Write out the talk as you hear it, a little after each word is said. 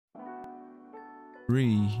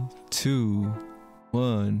Three, two,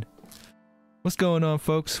 one. What's going on,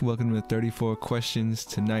 folks? Welcome to 34 Questions.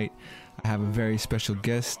 Tonight, I have a very special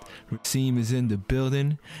guest. Rasim is in the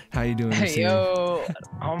building. How you doing, Rasim? Hey, yo,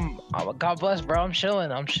 God bless, bro. I'm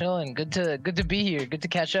chilling. Good to be here. Good to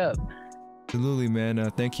catch up. Absolutely, man.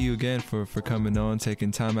 Thank you again for coming on,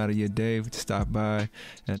 taking time out of your day to stop by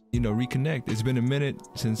and reconnect. It's been a minute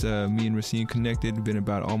since me and Rasim connected. It's been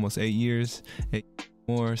about almost 8 years, 8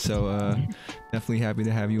 more. So definitely happy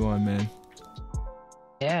to have you on, man.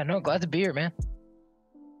 Yeah, no, glad to be here, man.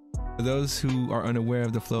 For those who are unaware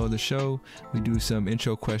of the flow of the show, we do some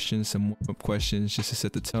intro questions, some warm-up questions just to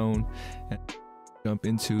set the tone and jump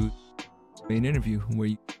into the main interview where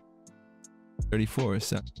you 34.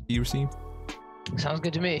 So, you Rasim? Sounds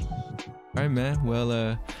good to me. All right, man.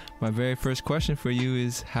 Well, my very first question for you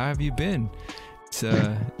is, how have you been? It's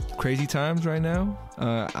crazy times right now.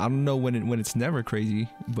 I don't know when it's never crazy,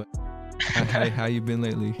 but how you been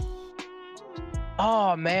lately?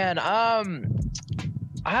 Oh man, I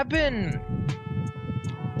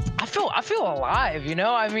feel alive,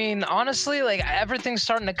 I mean, honestly, like everything's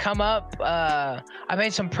starting to come up. I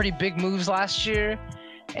made some pretty big moves last year,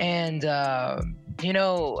 and I've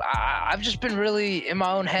just been really in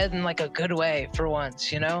my own head in like a good way for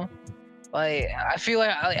once, Like I feel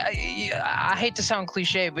like I hate to sound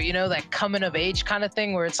cliche, but that coming of age kind of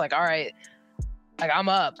thing where it's like, all right, like I'm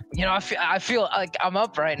up, I feel like I'm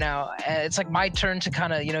up right now. It's like my turn to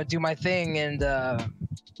kind of, do my thing. And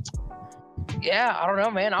yeah, I don't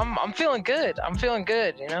know, man. I'm feeling good. Well,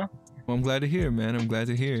 I'm glad to hear, man. I'm glad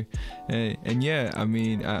to hear. And yeah, I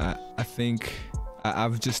mean, I think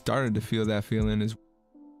I've just started to feel that feeling as,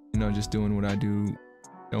 just doing what I do,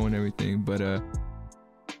 knowing everything. But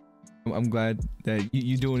I'm glad that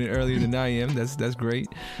you doing it earlier than I am. That's great.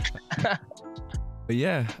 But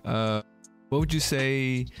yeah, what would you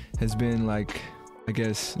say has been, like, I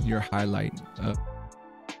guess, your highlight of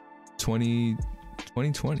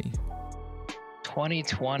 2020?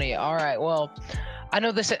 2020. All right. Well, I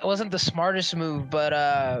know this wasn't the smartest move, but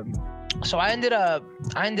so I ended up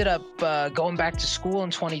going back to school in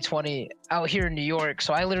 2020 out here in New York.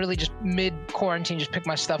 So I literally just mid-quarantine just picked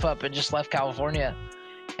my stuff up and just left California.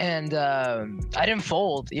 And I didn't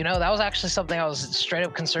fold. That was actually something I was straight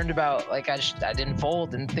up concerned about. Like I didn't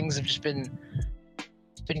fold, and things have just been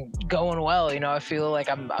going well. I feel like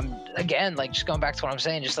I'm again, like, just going back to what I'm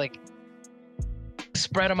saying, just like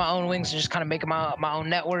spreading my own wings and just kind of making my own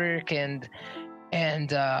network and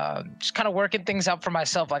just kind of working things out for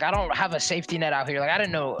myself. Like I don't have a safety net out here. Like I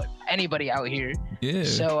didn't know anybody out here. Yeah.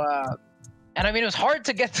 So and I mean, it was hard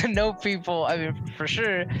to get to know people, I mean, for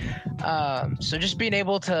sure. So just being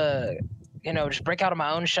able to, just break out of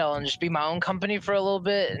my own shell and just be my own company for a little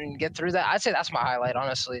bit and get through that. I'd say that's my highlight,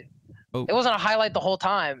 honestly. Oh. It wasn't a highlight the whole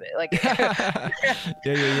time. Like,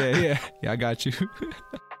 Yeah, I got you.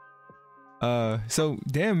 So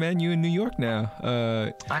damn, man, you in New York now.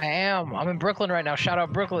 I am. I'm in Brooklyn right now. Shout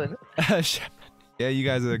out Brooklyn. Yeah, you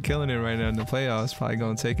guys are killing it right now in the playoffs. Probably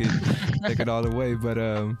gonna take it all the way. But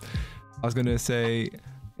I was gonna say,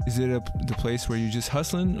 is it the place where you're just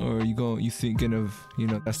hustling, or are you thinking of,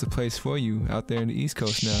 that's the place for you out there in the East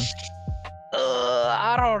Coast now?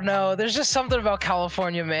 I don't know. There's just something about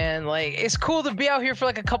California, man. Like, it's cool to be out here for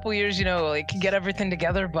like a couple years, like get everything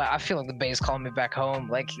together. But I feel like the Bay's calling me back home.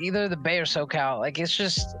 Like either the Bay or SoCal. Like that's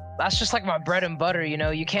just like my bread and butter. You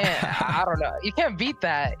can't. I don't know. You can't beat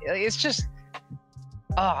that. It's just.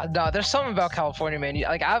 Oh no, there's something about California, man.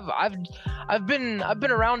 Like I've been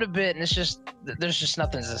around a bit, and it's just there's just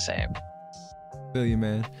nothing's the same. Feel you,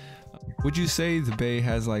 man. Would you say the Bay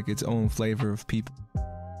has like its own flavor of people?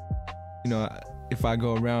 If I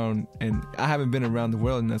go around, and I haven't been around the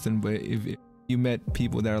world or nothing, but if you met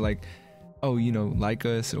people that are like, oh, like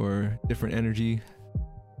us or different energy,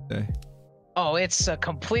 say. Oh, it's a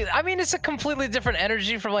completely different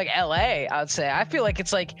energy from like LA, I'd say. I feel like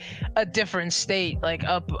it's like a different state, like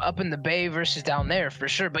up in the Bay versus down there for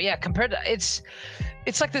sure. But yeah, compared to it's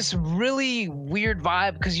like this really weird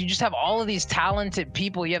vibe because you just have all of these talented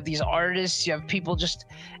people. You have these artists, you have people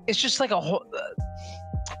it's just like a whole,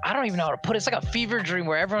 I don't even know how to put it. It's like a fever dream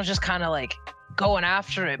where everyone's just kind of like going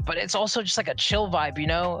after it, but it's also just like a chill vibe,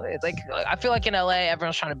 It's like I feel like in LA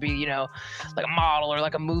everyone's trying to be, like a model or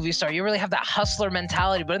like a movie star. You really have that hustler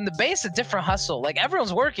mentality, but in the Bay it's a different hustle. Like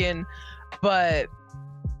everyone's working, but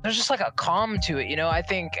there's just like a calm to it, I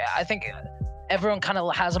think everyone kind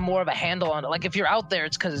of has more of a handle on it. Like if you're out there,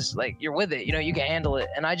 it's because like you're with it, you can handle it.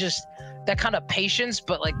 And that kind of patience,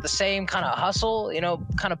 but like the same kind of hustle,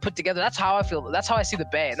 kind of put together. That's how I feel. That's how I see the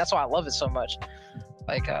Bay, and that's why I love it so much.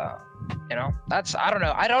 Like I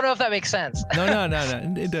don't know if that makes sense. No.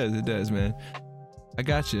 It does, man. I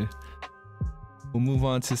got you. We'll move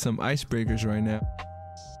on to some icebreakers right now.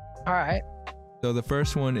 All right. So the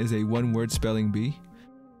first one is a one-word spelling bee.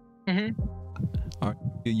 All right.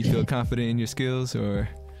 You feel confident in your skills, or?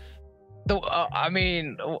 I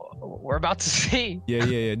mean, we're about to see.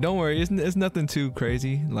 Yeah. Don't worry. It's nothing too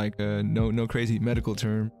crazy. Like no crazy medical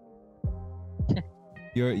term.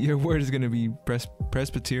 Your word is gonna be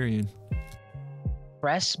Presbyterian.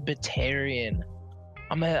 Presbyterian.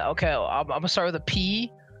 I'm gonna start with a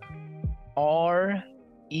P. R.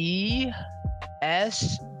 E.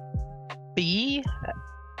 S. B.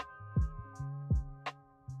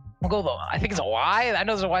 I'll go though. I think it's a Y. I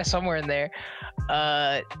know there's a Y somewhere in there.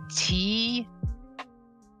 T.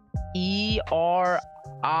 E. R.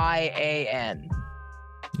 I. A. N.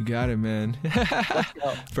 You got it, man. Let's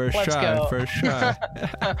go. First Let's try. go. First try.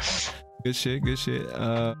 Good shit.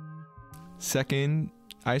 Second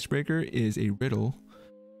icebreaker is a riddle.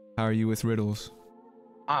 How are you with riddles?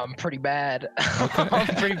 I'm pretty bad. Okay. I'm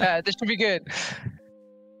pretty bad. This should be good.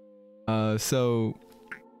 So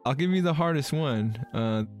I'll give you the hardest one.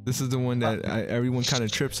 This is the one that everyone kind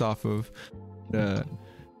of trips off of. The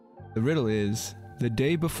riddle is: the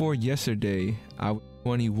day before yesterday, I was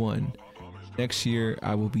 21. Next year,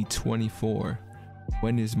 I will be 24.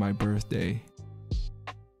 When is my birthday?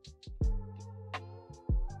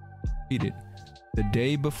 Read it. The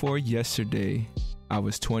day before yesterday, I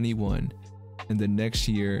was 21, and the next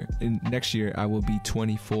year I will be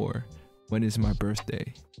 24. When is my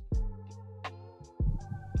birthday?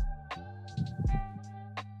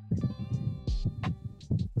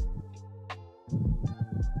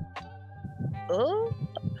 Oh,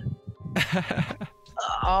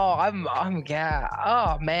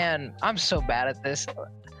 oh man, I'm so bad at this.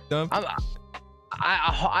 I'm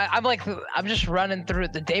just running through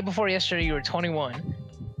it. The day before yesterday, you were 21,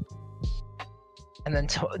 and then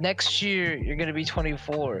next year you're gonna be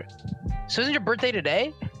 24. So isn't your birthday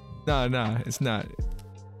today? No, it's not.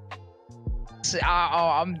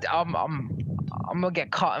 I'm gonna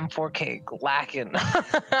get caught in 4K lacking.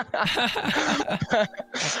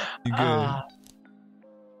 You good?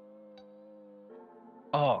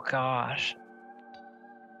 Oh gosh.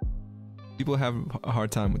 People have a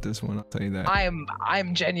hard time with this one, I'll tell you that.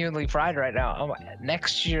 I'm genuinely fried right now.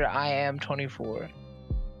 Next year I am 24.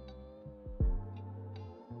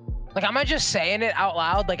 Like, am I just saying it out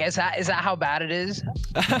loud? Like, is that how bad it is?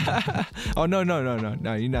 Oh no,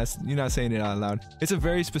 you're not saying it out loud. It's a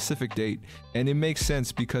very specific date, and it makes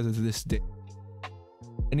sense because of this date.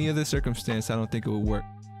 Any other circumstance, I don't think it would work.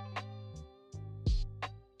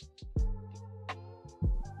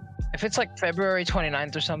 If it's like February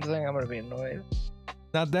 29th or something, I'm gonna be annoyed.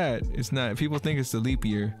 Not that. It's not. People think it's the leap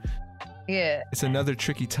year. Yeah. It's another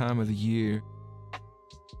tricky time of the year,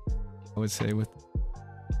 I would say. With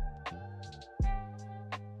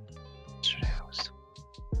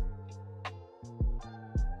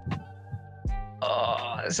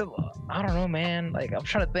I don't know, man. Like, I'm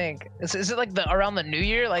trying to think. Is it like around the New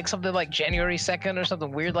Year, like something like January 2nd or something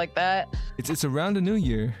weird like that? It's around the New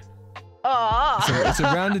Year. Oh. It's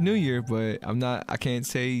around the New Year, but I can't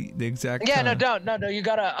say the exact time. No, you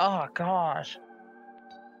gotta. Oh gosh.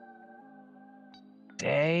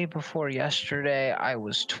 Day before yesterday, I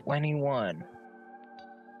was 21.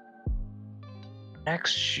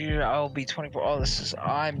 Next year, I'll be 24. Oh, next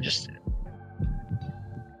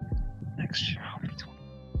year, I'll be 20.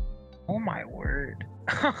 Oh my word.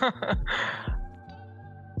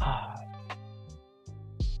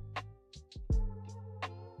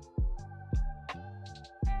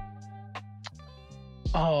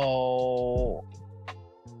 Oh.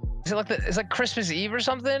 Is it like it's like Christmas Eve or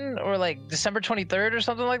something? Or like December 23rd or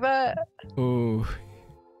something like that? Oh,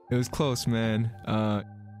 it was close, man.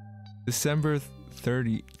 December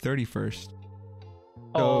 31st.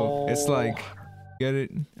 So it's like, get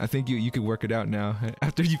it? I think you could work it out now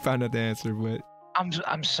after you find out the answer, but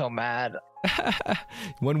I'm so mad.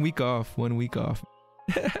 1 week off.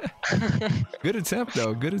 Good attempt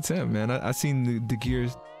though. Good attempt, man. I seen the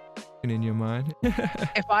gears in your mind.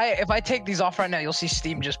 If I take these off right now, you'll see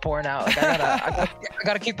steam just pouring out. Like, I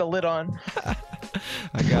gotta keep the lid on.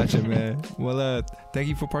 I got you, man. Well, thank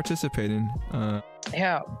you for participating.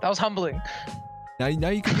 Yeah, that was humbling. Now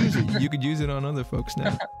you can use it. You could use it on other folks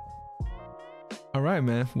now. All right,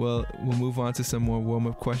 man. Well, we'll move on to some more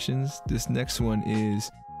warm-up questions. This next one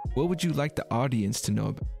is, what would you like the audience to know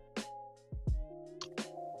about?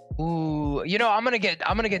 Ooh, I'm gonna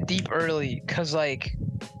get deep early, cause like,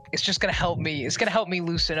 it's just gonna help me. It's gonna help me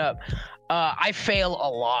loosen up. I fail a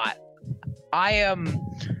lot. I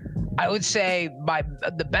would say what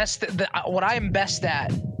I am best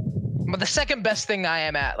at, the second best thing I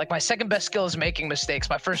am at, like my second best skill is making mistakes.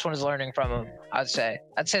 My first one is learning from them. I'd say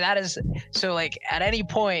that is, so like at any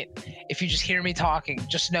point, if you just hear me talking,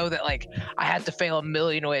 just know that like I had to fail a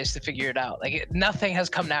million ways to figure it out. Like nothing has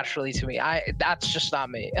come naturally to me. That's just not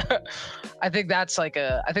me. I think that's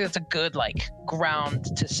a good like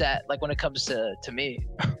ground to set, like when it comes to me.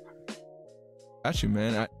 Got you,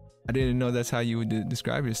 man. I didn't know that's how you would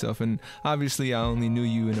describe yourself, and obviously I only knew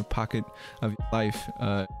you in a pocket of your life,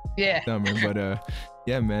 summer. But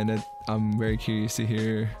yeah, man, I'm very curious to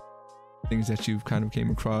hear things that you've kind of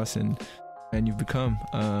came across and you've become.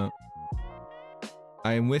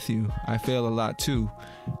 I am with you. I fail a lot too,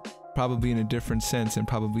 probably in a different sense and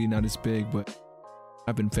probably not as big, but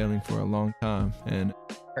I've been failing for a long time, and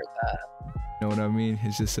Heard that. you know what I mean.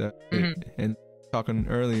 It's just and talking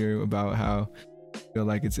earlier about how feel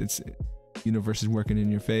like it's universe is working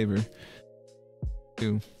in your favor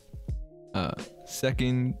too.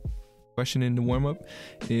 Second question in the warm-up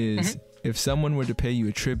is, if someone were to pay you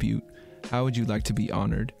a tribute, how would you like to be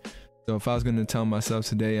honored? So if I was going to tell myself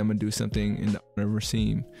today I'm going to do something in the honor of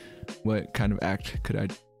Rasim, what kind of act could I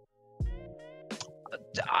do?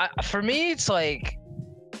 For me, it's like,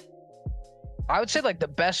 I would say like the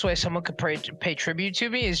best way someone could pay tribute to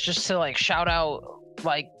me is just to like shout out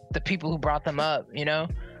like the people who brought them up, you know,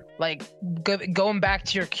 like going back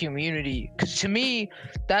to your community. Because to me,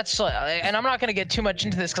 that's like, and I'm not going to get too much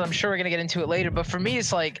into this because I'm sure we're going to get into it later, but for me,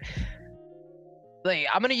 it's like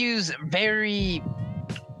I'm going to use very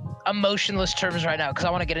emotionless terms right now because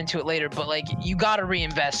I want to get into it later, but like you got to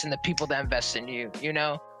reinvest in the people that invest in you, you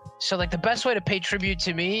know? So like the best way to pay tribute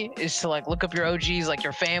to me is to like look up your OGs, like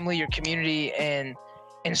your family, your community, and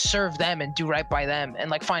serve them and do right by them,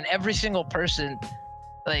 and like find every single person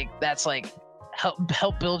like that's like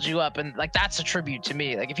help build you up, and like that's a tribute to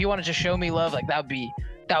me. Like if you wanted to show me love, like that would be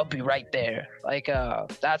right there. Like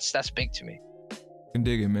that's big to me. I can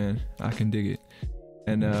dig it, man. I can dig it.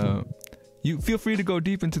 And you feel free to go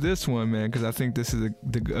deep into this one, man, because I think this is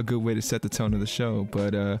a good way to set the tone of the show.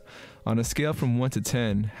 But on a scale from 1 to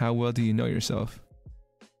 10, how well do you know yourself?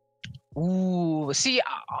 Ooh, see,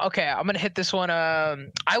 okay, I'm gonna hit this one.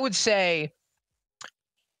 I would say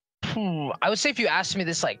if you asked me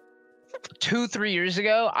this like 2-3 years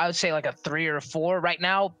ago, I would say like a 3 or a 4. Right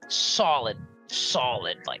now, solid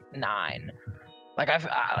like 9. Like I've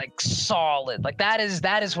like solid. Like that is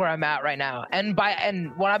where I'm at right now. And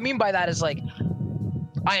what I mean by that is like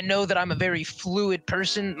I know that I'm a very fluid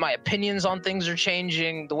person. My opinions on things are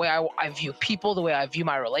changing. The way I view people, the way I view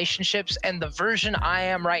my relationships, and the version I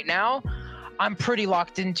am right now, I'm pretty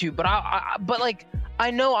locked into. But but like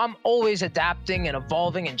I know I'm always adapting and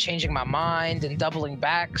evolving and changing my mind and doubling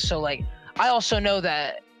back. So like I also know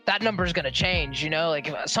that number is going to change, you know, like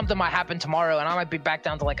if something might happen tomorrow and I might be back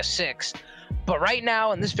down to like a 6. But right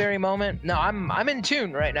now in this very moment, no, I'm in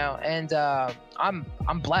tune right now, and I'm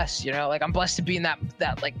blessed, you know, like I'm blessed to be in that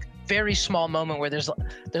like very small moment where there's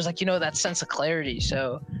like, you know, that sense of clarity.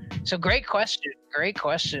 So great question.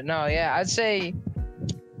 No, yeah, I'd say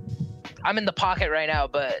I'm in the pocket right now,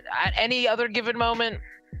 but at any other given moment,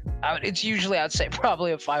 it's usually, I'd say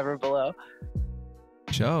probably a 5 or below.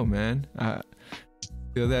 Joe, man, I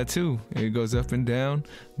feel that too. It goes up and down,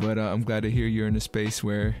 but I'm glad to hear you're in a space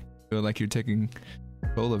where you feel like you're taking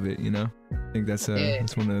control of it, you know? I think that's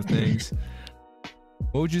one of the things.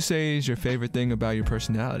 What would you say is your favorite thing about your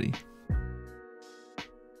personality?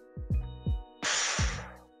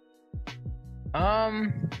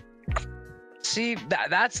 See,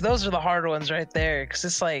 those are the hard ones right there, because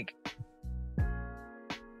it's like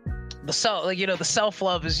the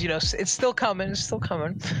self-love is, you know, it's still coming. For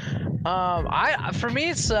me,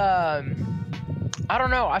 it's I don't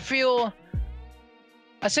know.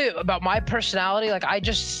 I say about my personality, like I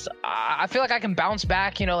feel like I can bounce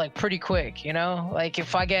back, you know, like pretty quick, you know, like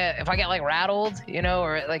if I get like rattled, you know,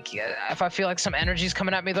 or like if I feel like some energy's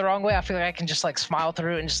coming at me the wrong way, I feel like I can just like smile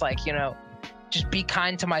through it and just like, you know, just be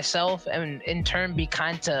kind to myself and in turn be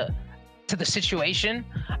kind to the situation.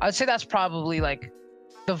 I would say that's probably like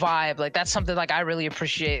the vibe. Like that's something like I really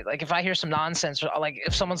appreciate. Like if I hear some nonsense, or like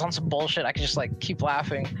if someone's on some bullshit, I can just like keep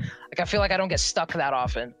laughing. Like I feel like I don't get stuck that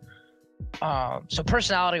often. So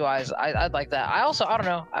personality wise, I'd like that. I don't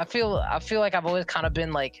know. I feel like I've always kind of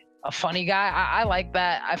been like a funny guy. I like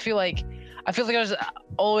that. I feel like there's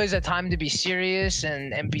always a time to be serious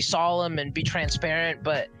and be solemn and be transparent,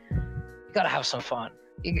 but you gotta have some fun.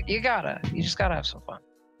 You just gotta have some fun.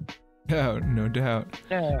 No doubt.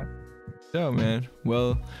 Yeah. So, man,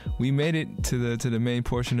 well, we made it to the main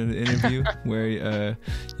portion of the interview where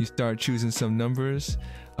you start choosing some numbers.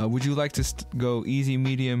 Would you like to go easy,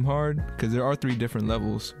 medium, hard? Because there are 3 different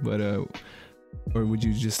levels, but or would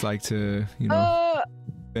you just like to, you know,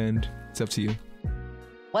 spend? It's up to you.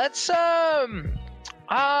 Let's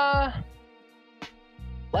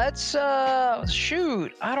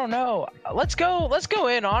shoot. I don't know. Let's go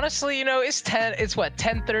in. Honestly, you know, it's what,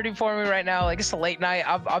 10:30 for me right now. Like, it's a late night.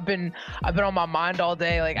 I've been on my mind all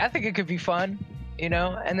day. Like, I think it could be fun, you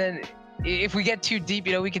know? And then if we get too deep,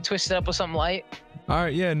 you know, we can twist it up with something light. All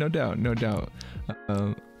right, yeah, no doubt.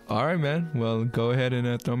 All right, man. Well, go ahead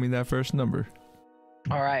and throw me that first number.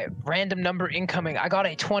 All right, random number incoming. I got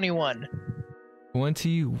a 21.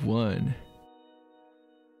 21.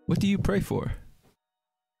 What do you pray for?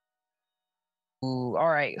 Ooh, all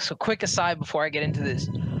right. So quick aside before I get into this.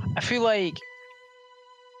 I feel like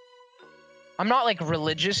I'm not like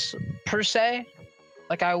religious per se.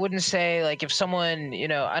 Like, I wouldn't say like if someone, you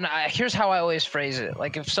know, and here's how I always phrase it.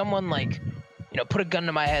 Like, if someone like, you know, put a gun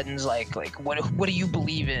to my head and is like what do you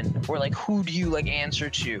believe in? Or like, who do you like answer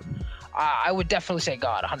to? I would definitely say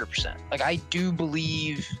God, 100%. Like, I do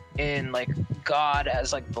believe in like God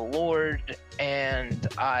as like the Lord, and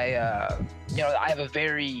I you know, I have a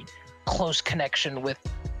very close connection with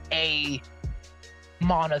a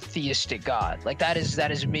monotheistic God. Like, that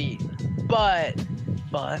is me. But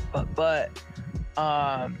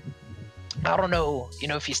I don't know, you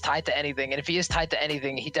know, if he's tied to anything. And if he is tied to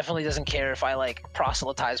anything, he definitely doesn't care if I like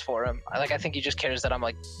proselytize for him. I think he just cares that I'm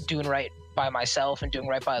like doing right by myself and doing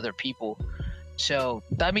right by other people. So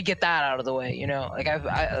let me get that out of the way, you know. Like,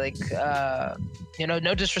 you know,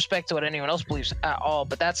 no disrespect to what anyone else believes at all,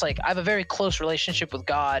 but that's like, I have a very close relationship with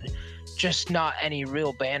God, just not any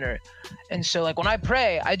real banner. And so like when I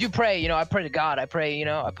pray, I do pray, you know, I pray to God. I pray, you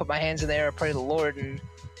know, I put my hands in the air, I pray to the Lord, and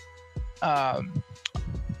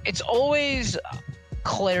it's always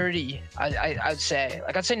clarity. I'd say,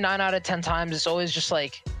 like, I'd say 9 out of 10 times it's always just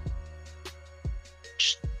like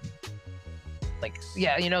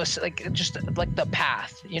yeah, you know, like just like the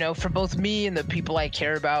path, you know, for both me and the people I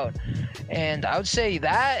care about. And I would say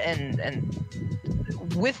that, and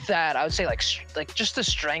with that, I would say like just the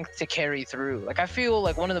strength to carry through. Like, I feel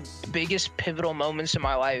like one of the biggest pivotal moments in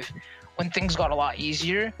my life when things got a lot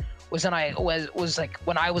easier was when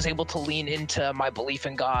I was able to lean into my belief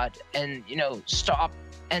in God, and, you know, stop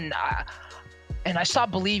and I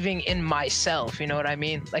stopped believing in myself. You know what I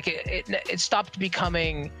mean? Like, it stopped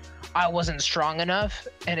becoming I wasn't strong enough,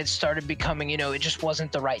 and it started becoming, you know, it just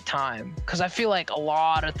wasn't the right time. Because I feel like a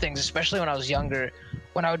lot of things, especially when I was younger,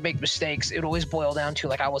 when I would make mistakes, it would always boil down to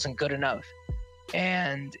like I wasn't good enough.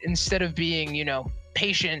 And instead of being, you know,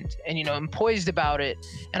 patient and, you know, and poised about it,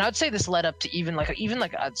 and I'd say this led up to even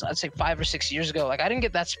like I'd say 5 or 6 years ago. Like, I didn't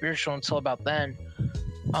get that spiritual until about then.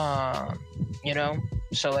 You know,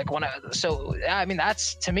 so like I mean,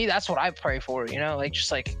 that's, to me, that's what I pray for, you know, like,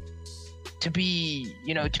 just like to be,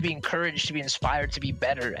 you know, to be encouraged, to be inspired, to be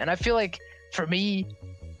better. And I feel like for me,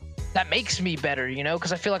 that makes me better, you know,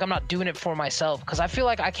 because I feel like I'm not doing it for myself, because I feel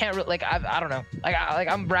like I can't like I don't know, like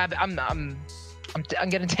I'm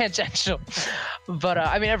getting tangential, but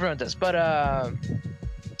I mean, everyone does, but I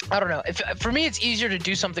don't know, if for me it's easier to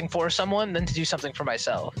do something for someone than to do something for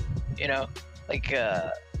myself, you know, like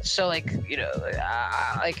so like, you know,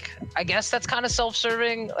 like, I guess that's kind of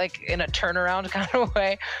self-serving, like in a turnaround kind of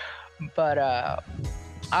way. But I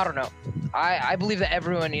don't know. I believe that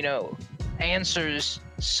everyone, you know, answers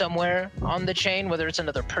somewhere on the chain, whether it's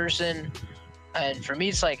another person. And for me,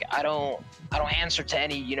 it's like I don't answer to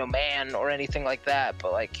any, you know, man or anything like that.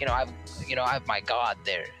 But like, you know, I have my God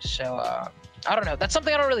there. So I don't know. That's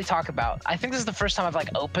something I don't really talk about. I think this is the first time I've like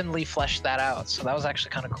openly fleshed that out. So that was actually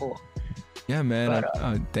kind of cool. Yeah, man.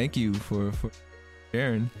 But, thank you for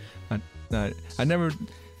sharing. I never.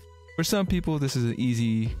 For some people, this is an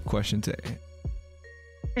easy question to,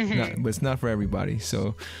 but it's not for everybody.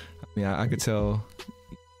 So, I mean, I could tell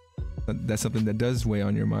that's something that does weigh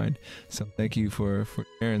on your mind. So, thank you for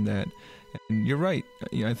sharing that. And you're right.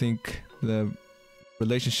 You know, I think the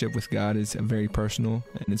relationship with God is very personal,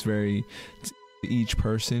 and it's very to each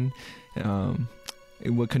person.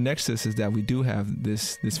 What connects us is that we do have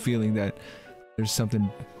this feeling that there's something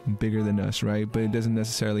bigger than us, right? But it doesn't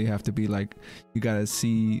necessarily have to be like you gotta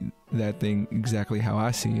see that thing exactly how I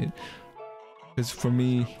see it. Because for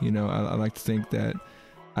me, you know, I like to think that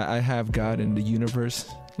I have God and the universe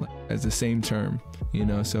as the same term, you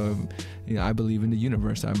know. So, you know, I believe in the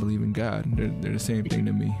universe, I believe in God. They're the same thing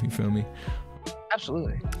to me. You feel me?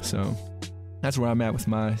 Absolutely. So that's where I'm at with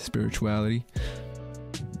my spirituality.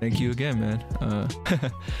 Thank you again, man.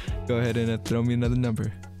 Go ahead and throw me another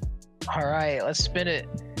number. All right, let's spin it.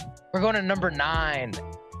 We're going to number 9.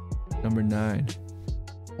 Number 9.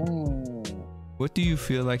 Ooh. What do you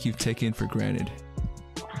feel like you've taken for granted?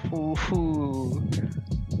 Ooh.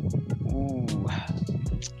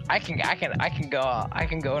 I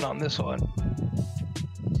can go in on this one.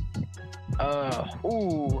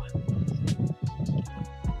 Ooh.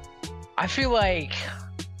 I feel like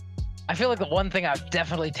the one thing I've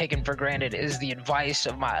definitely taken for granted is the advice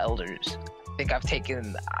of my elders. I think I've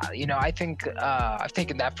taken, I've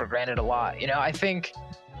taken that for granted a lot. I think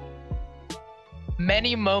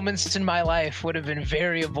many moments in my life would have been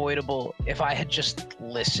very avoidable if I had just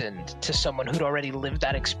listened to someone who'd already lived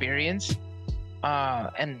that experience.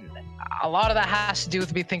 And a lot of that has to do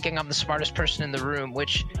with me thinking I'm the smartest person in the room,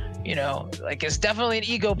 which, like, it's definitely an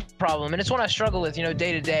ego problem. And it's one I struggle with,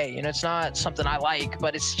 day to day. It's not something I like,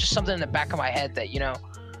 but it's just something in the back of my head that,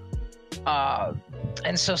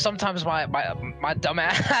 and so sometimes my dumb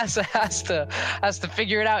ass has to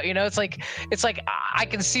figure it out. It's like I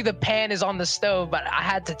can see the pan is on the stove, but I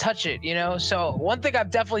had to touch it. So one thing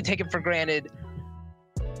I've definitely taken for granted,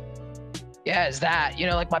 is that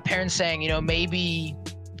like my parents saying, maybe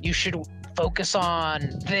you should focus on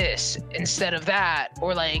this instead of that,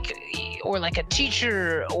 or like a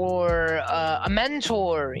teacher or a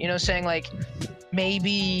mentor, saying like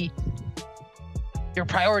maybe your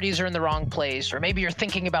priorities are in the wrong place, or maybe you're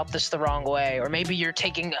thinking about this the wrong way, or maybe you're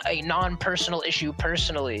taking a non-personal issue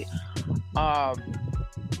personally.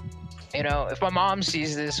 If my mom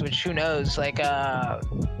sees this, which who knows, like,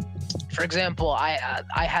 for example, I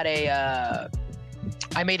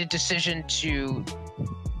made a decision to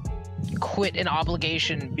quit an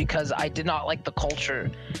obligation because I did not like the culture.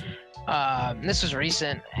 This was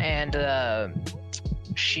recent, and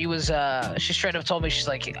she straight up told me, she's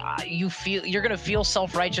like, you're gonna feel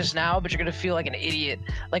self-righteous now, but you're gonna feel like an idiot,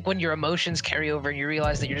 like when your emotions carry over and you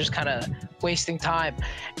realize that you're just kind of wasting time.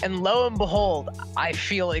 And lo and behold, I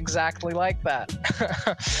feel exactly like that.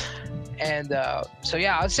 And so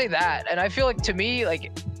yeah, I would say that. And I feel like, to me,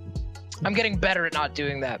 like, I'm getting better at not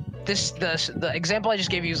doing that. The example I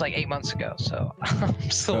just gave you was like 8 months ago, so I'm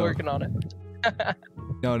still working on it.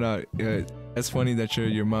 No, it's funny that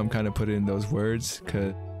your mom kind of put in those words,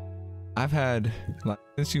 because I've had, like,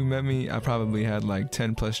 since you met me, I probably had like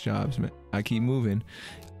 10 plus jobs, man. I keep moving,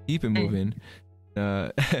 keep it moving.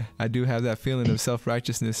 I do have that feeling of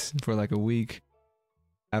self-righteousness for like a week.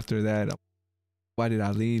 After that, why did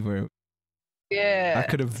I leave? Or I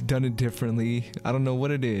could have done it differently. I don't know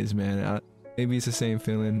what it is, man. Maybe it's the same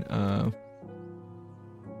feeling.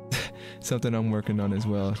 Something I'm working on as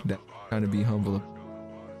well. That trying to be humble.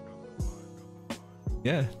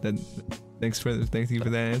 Yeah. Thank you for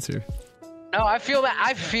that answer. No, I feel that.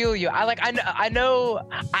 I feel you. I know.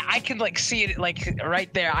 I can like see it like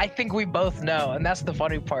right there. I think we both know, and that's the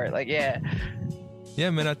funny part. Like, yeah. Yeah,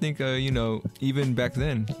 man. I think even back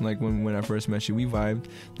then, like when I first met you, we vibed.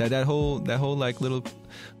 That whole like little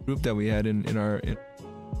group that we had in our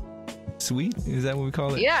suite. Is that what we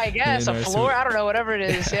call it? Yeah, I guess a floor. Suite. I don't know, whatever it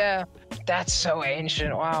is. Yeah, that's so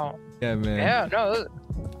ancient. Wow. Yeah, man. Yeah, no.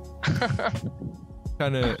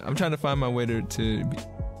 I'm trying to find my way to be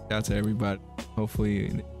out to everybody.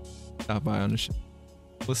 Hopefully, stop by on the show.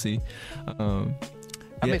 We'll see. That'd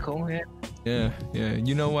be cool. Yeah. Yeah.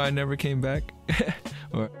 You know why I never came back?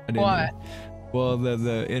 Or I didn't. Why? Well,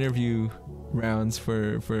 the interview rounds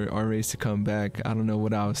for our race to come back. I don't know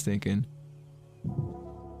what I was thinking.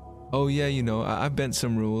 Oh yeah, I bent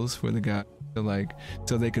some rules for the guy to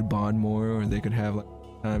so they could bond more, or they could have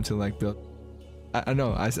time to build. I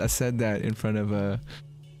know I said that in front of our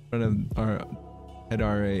head RA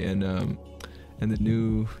and the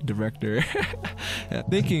new director,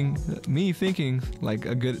 thinking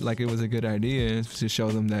it was a good idea to show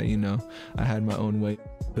them that I had my own way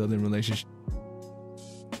of building relationships,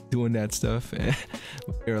 doing that stuff, and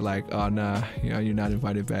they were like, oh nah, you're not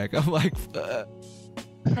invited back. I'm like,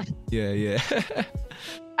 yeah.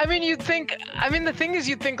 The thing is,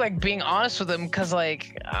 you'd think like being honest with them, because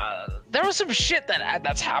there was some shit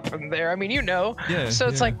that's happened there. Yeah. So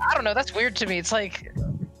it's like, I don't know. That's weird to me. It's like,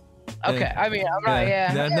 okay. I'm not.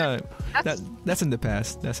 Yeah. No. That's in the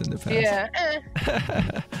past. That's in the past.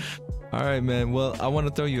 Yeah. All right, man. Well, I want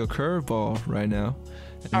to throw you a curveball right now.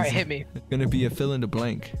 All right, hit me. It's gonna be a fill in the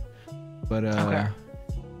blank, but okay.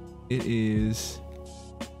 It is.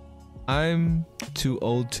 I'm too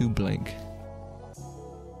old to blank.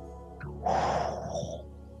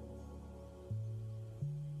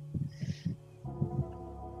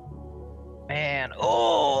 Man,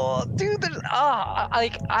 dude,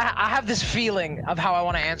 I have this feeling of how I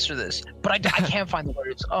want to answer this, but I can't find the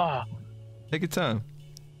words. Take your time.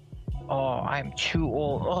 I'm too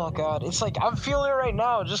old. Oh God, it's like I'm feeling it right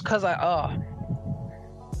now, just cause I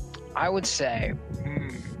would say,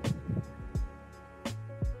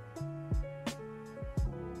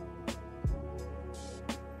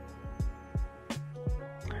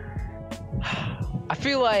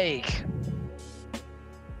 feel like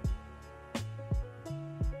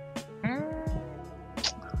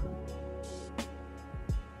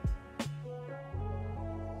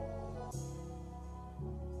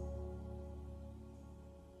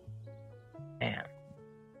man.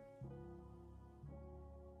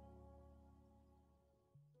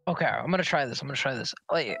 Okay, I'm gonna try this.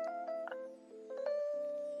 Like,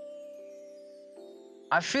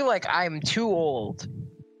 I feel like I'm too old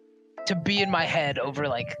to be in my head over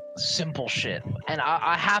like simple shit, and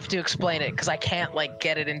I have to explain it because I can't like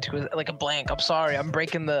get it into like a blank. I'm sorry, I'm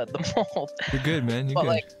breaking the mold. You're good, man. You're But good.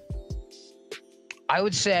 like, I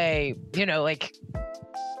would say, you know, like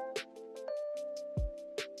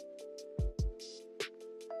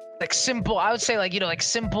simple, I would say like, you know, like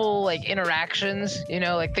simple like interactions, you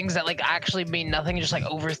know, like things that like actually mean nothing, just like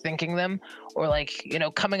overthinking them, or like, you know,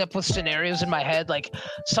 coming up with scenarios in my head. Like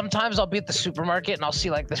sometimes I'll be at the supermarket and I'll see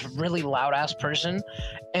like this really loud ass person,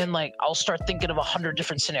 and like I'll start thinking of 100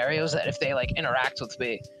 different scenarios that if they like interact with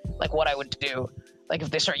me, like what I would do. Like if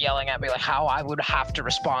they start yelling at me, like how I would have to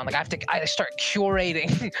respond. Like I start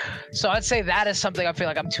curating. So I'd say that is something I feel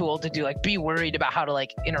like I'm too old to do. Like be worried about how to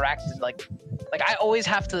like interact and like I always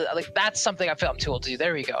have to, like, that's something I feel I'm too old to do.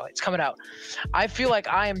 There we go. It's coming out. I feel like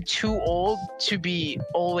I am too old to be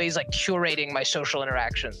always like curating my social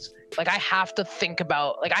interactions. Like I have to think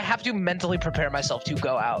about, like I have to mentally prepare myself to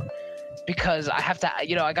go out, because I have to,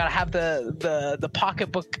 you know, I gotta have the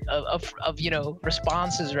pocketbook of you know,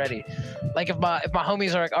 responses ready. Like if my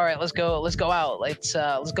homies are like, all right, let's go out, let's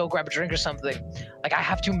go grab a drink or something, like I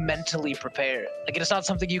have to mentally prepare. Like it's not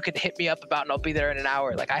something you can hit me up about and I'll be there in an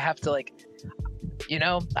hour. Like I have to, like, you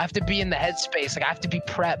know, I have to be in the headspace. Like I have to be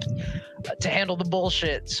prepped to handle the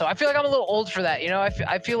bullshit. So I feel like I'm a little old for that, you know.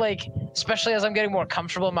 I feel like, especially as I'm getting more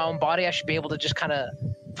comfortable in my own body, I should be able to just kind of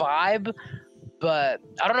vibe. But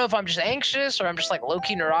I don't know if I'm just anxious or I'm just like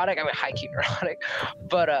low-key neurotic. I mean, high-key neurotic.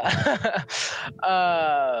 But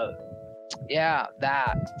yeah,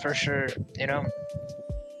 that for sure, you know.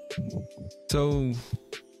 So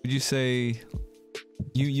would you say,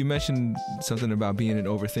 you mentioned something about being an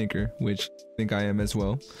overthinker, which I think I am as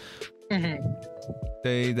well. Mm-hmm.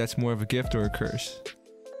 Say that's more of a gift or a curse?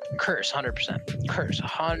 Curse, 100%. Curse,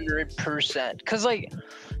 100%. Cause like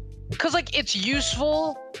it's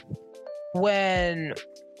useful when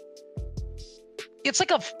it's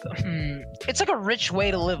like a rich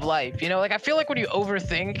way to live life, you know. Like I feel like when you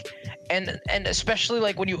overthink, and especially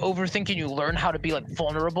like when you overthink and you learn how to be like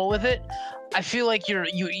vulnerable with it, I feel like you're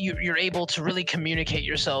able to really communicate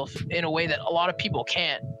yourself in a way that a lot of people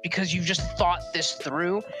can't, because you've just thought this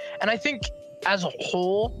through. And I think as a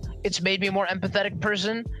whole, it's made me a more empathetic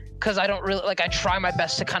person, because I don't really, like, I try my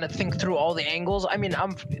best to kind of think through all the angles. I mean,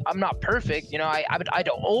 I'm not perfect, you know. I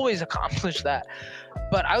don't always accomplish that,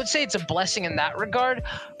 but I would say it's a blessing in that regard.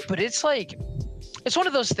 But it's like, it's one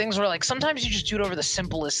of those things where like sometimes you just do it over the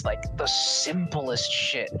simplest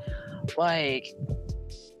shit. Like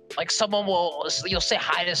someone you'll say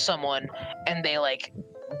hi to someone and they like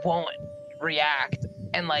won't react,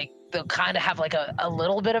 and like they'll kind of have like a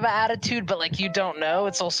little bit of an attitude, but like you don't know,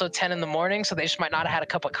 it's also 10 in the morning, so they just might not have had a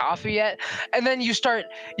cup of coffee yet. And then you start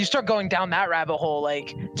going down that rabbit hole.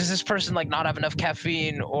 Like, does this person like not have enough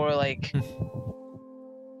caffeine, or like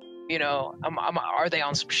you know, are they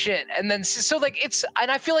on some shit? And then so like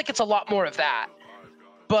and I feel like it's a lot more of that.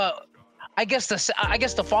 But I guess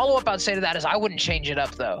the follow-up I'd say to that is I wouldn't change it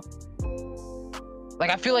up though. Like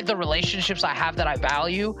I feel like the relationships I have that I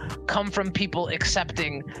value come from people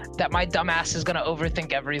accepting that my dumbass is gonna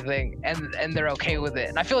overthink everything, and they're okay with it.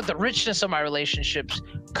 And I feel like the richness of my relationships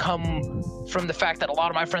come from the fact that a lot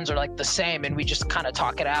of my friends are like the same, and we just kind of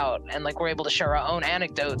talk it out, and like we're able to share our own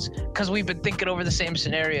anecdotes because we've been thinking over the same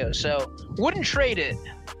scenario. So wouldn't trade it,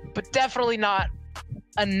 but definitely not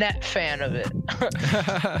a net fan of it.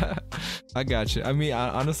 I got you. I mean,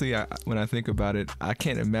 honestly, when I think about it, I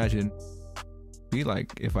can't imagine be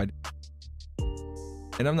like if I,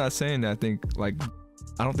 and I'm not saying that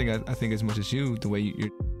I don't think I think as much as you, the way you're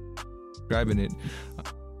describing it,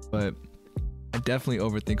 but I definitely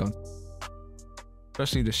overthink on,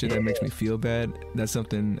 especially the shit that makes me feel bad. That's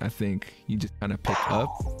something I think you just kind of pick up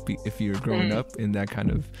if you're growing up in that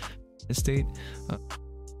kind of state.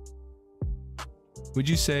 Would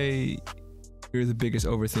you say you're the biggest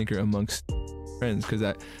overthinker amongst friends? Because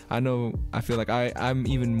I feel like I'm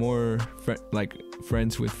even more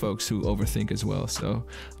friends with folks who overthink as well. So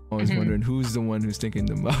I'm always wondering who's the one who's thinking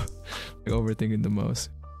the most, like overthinking the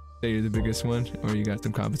most. Say you're the biggest one, or you got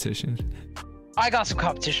some competition? I got some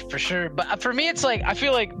competition for sure, but for me it's like, I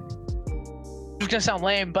feel like it's gonna sound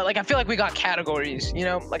lame, but like I feel like we got categories, you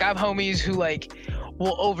know. Like I have homies who like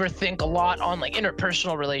will overthink a lot on like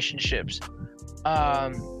interpersonal relationships.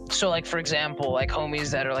 So like for example, like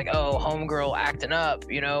homies that are like, oh, homegirl acting up,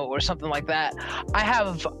 you know, or something like that. I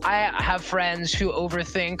have friends who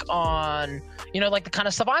overthink on, you know, like the kind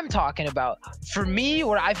of stuff I'm talking about. For me,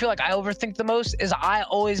 where I feel like I overthink the most is I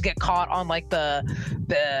always get caught on like the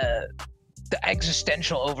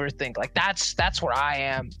existential overthink. Like that's where I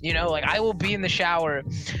am, you know. Like I will be in the shower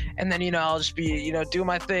and then, you know, I'll just be, you know, do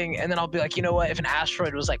my thing, and then I'll be like, you know what, if an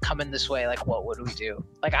asteroid was like coming this way, like what would we do?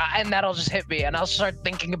 Like and that'll just hit me and I'll start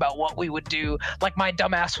thinking about what we would do. Like my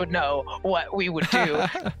dumbass would know what we would do.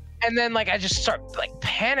 And then like I just start like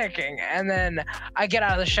panicking, and then I get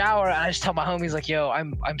out of the shower and I just tell my homies like, yo,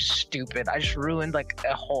 I'm stupid, I just ruined like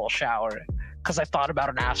a whole shower because I thought about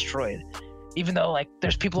an asteroid. Even though like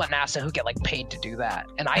there's people at NASA who get like paid to do that,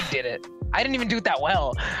 and I did it. I didn't even do it that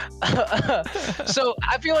well. So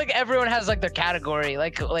I feel like everyone has like their category,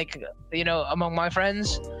 like you know, among my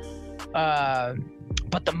friends.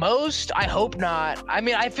 But the most, I hope not. I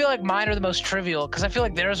mean, I feel like mine are the most trivial because I feel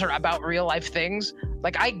like theirs are about real life things.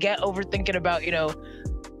 Like I get overthinking about, you know,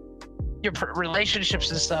 your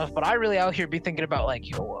relationships and stuff, but I really out here be thinking about like,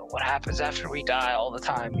 yo, what happens after we die all the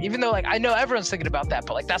time, even though like I know everyone's thinking about that,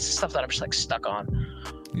 but like that's the stuff that I'm just like stuck on.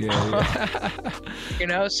 Yeah. You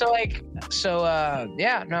know, so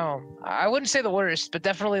yeah, no, I wouldn't say the worst, but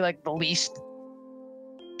definitely like the least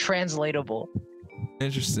translatable.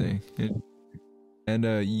 Interesting. And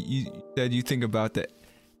you said you think about the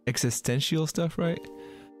existential stuff, right?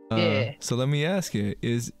 Yeah. So let me ask you,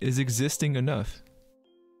 is existing enough?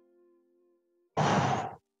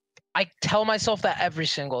 I tell myself that every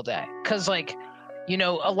single day, because like, you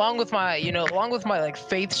know, along with my like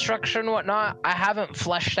faith structure and whatnot, I haven't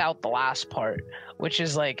fleshed out the last part, which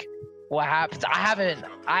is like what happens.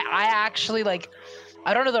 I actually like,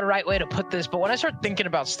 I don't know the right way to put this, but when I start thinking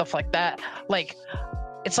about stuff like that, like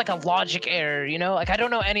it's like a logic error, you know, like I don't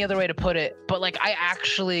know any other way to put it, but like I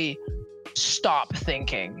actually stop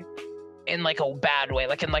thinking in like a bad way,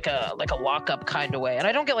 like in like a lockup kind of way, and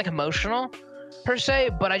I don't get like emotional per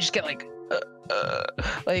se, but I just get like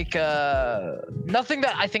nothing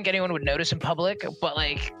that I think anyone would notice in public, but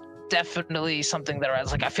like definitely something that I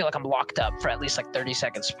was like, I feel like I'm locked up for at least like 30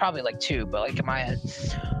 seconds, probably like 2, but like in my head.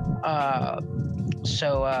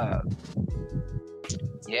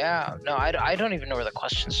 Yeah, no, I don't even know where the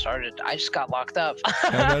question started. I just got locked up.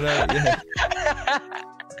 No, yeah.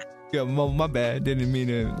 Yeah, my bad. Didn't mean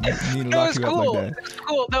to lock you cool. up like that. It was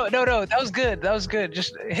cool. No, that was good. That was good.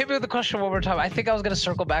 Just hit me with the question one more time. I think I was gonna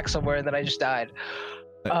circle back somewhere, and then I just died.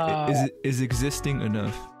 Is existing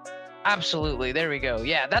enough? Absolutely. There we go.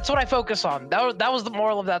 Yeah, that's what I focus on. That was the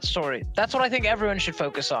moral of that story. That's what I think everyone should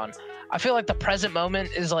focus on. I feel like the present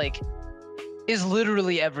moment is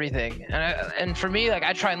literally everything, and for me, like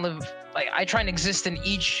I try and exist in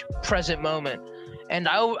each present moment. And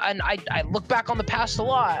I look back on the past a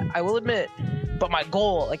lot, I will admit, but my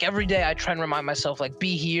goal, like every day, I try and remind myself, like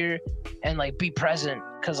be here and like be present,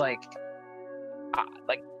 because like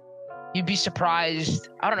you'd be surprised.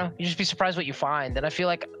 I don't know, you just be surprised what you find. And I feel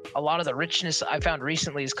like a lot of the richness I found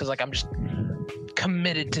recently is because like I'm just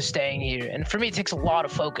committed to staying here. And for me, it takes a lot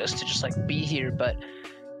of focus to just like be here, but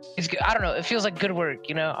it's good. I don't know. It feels like good work,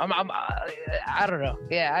 you know. I don't know.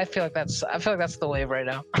 Yeah, I feel like that's the wave right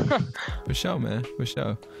now. For sure, man. For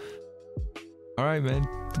sure. All right, man.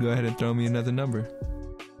 Go ahead and throw me another number.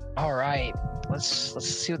 All right. Let's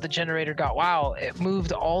see what the generator got. Wow, it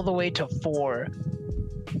moved all the way to 4.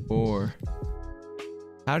 4.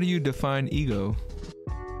 How do you define ego?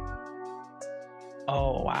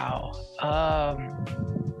 Oh wow.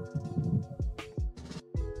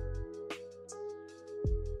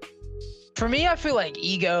 For me, I feel like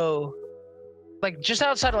ego, like just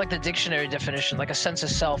outside of like the dictionary definition, like a sense of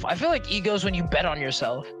self, I feel like ego is when you bet on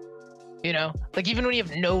yourself, you know, like even when you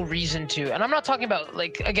have no reason to. And I'm not talking about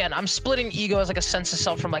like, again, I'm splitting ego as like a sense of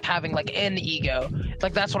self from like having like an ego.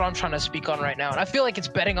 Like that's what I'm trying to speak on right now. And I feel like it's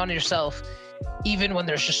betting on yourself even when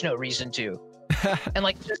there's just no reason to. And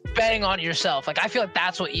like just betting on yourself. Like I feel like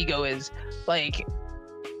that's what ego is. Like,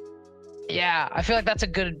 yeah, I feel like that's a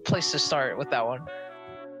good place to start with that one.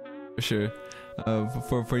 For sure.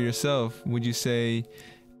 For yourself, would you say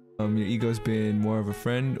your ego's been more of a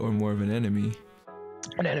friend or more of an enemy?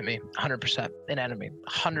 An enemy, 100%. An enemy,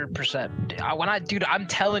 100%. Dude, I'm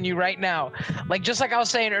telling you right now, like just like I was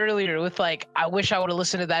saying earlier with like, I wish I would have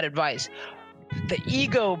listened to that advice. The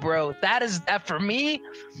ego, bro, that for me,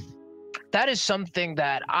 that is something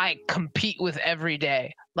that I compete with every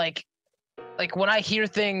day. Like when I hear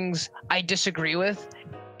things I disagree with,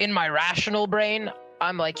 in my rational brain,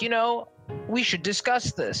 I'm like, you know, we should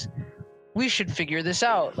discuss this. we should figure this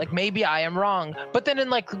out. Like maybe I am wrong. But then in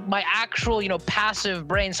like my actual, you know, passive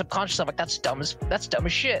brain, subconscious, I'm like, that's dumb as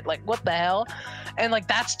shit. Like what the hell? And like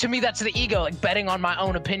that's, to me, that's the ego, like betting on my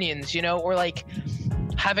own opinions, you know, or like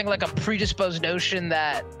having like a predisposed notion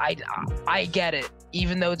that I get it,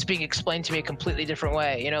 even though it's being explained to me a completely different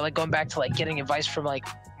way, you know, like going back to like getting advice from like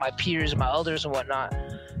my peers and my elders and whatnot.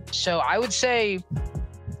 So I would say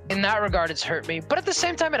in that regard, it's hurt me, but at the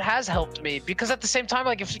same time, it has helped me, because at the same time,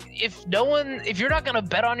 like if you're not gonna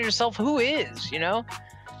bet on yourself, who is, you know?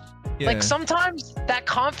 Yeah. Like sometimes that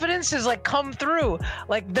confidence is like come through.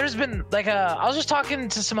 Like there's been like I was just talking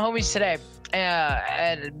to some homies today,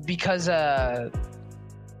 and because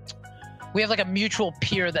we have like a mutual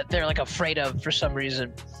peer that they're like afraid of for some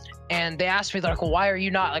reason. And they asked me, they're like, well, why are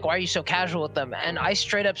you so casual with them? And I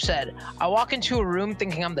straight up said, I walk into a room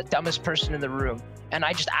thinking I'm the dumbest person in the room, and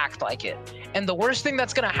I just act like it. And the worst thing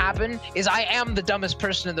that's gonna happen is I am the dumbest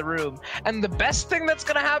person in the room. And the best thing that's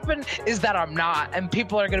gonna happen is that I'm not. And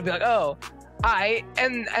people are gonna be like, oh,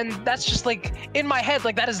 and that's just like, in my head,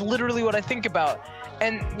 like that is literally what I think about.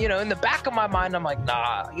 And, you know, in the back of my mind, I'm like,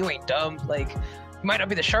 nah, you ain't dumb. Like, you might not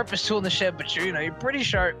be the sharpest tool in the shed, but you're pretty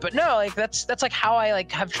sharp. But no, like that's like how I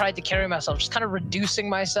like have tried to carry myself, just kind of reducing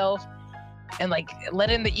myself and like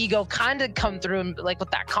letting the ego kind of come through, and like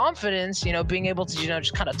with that confidence, you know, being able to, you know,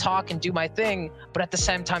 just kind of talk and do my thing, but at the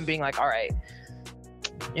same time being like, all right,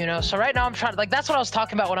 you know. So right now I'm trying to, like, that's what I was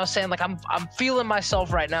talking about when I was saying like I'm feeling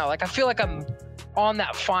myself right now. Like I feel like I'm on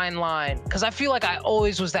that fine line, because I feel like I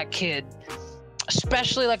always was that kid,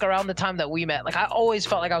 especially like around the time that we met. Like I always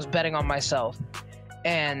felt like I was betting on myself.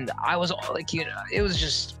 And I was like, you know, it was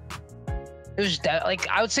just like,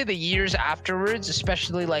 I would say the years afterwards,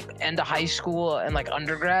 especially like end of high school and like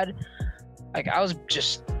undergrad, like I was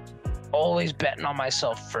just always betting on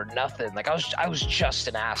myself for nothing. Like I was just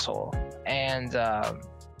an asshole. And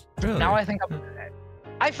really? Now I think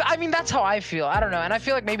I mean, that's how I feel. I don't know. And I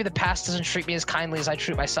feel like maybe the past doesn't treat me as kindly as I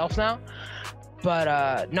treat myself now.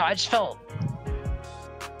 But no, I just felt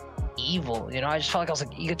evil, you know. I just felt like I was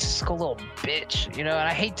like egotistical little bitch, you know. And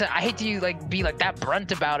I hate to like be like that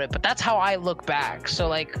brunt about it, but that's how I look back. So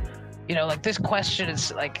like, you know, like this question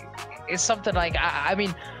is like, it's something like I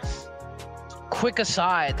mean, quick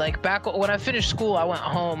aside, like back when I finished school, I went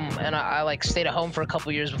home and I like stayed at home for a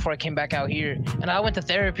couple years before I came back out here, and I went to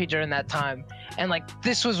therapy during that time. And like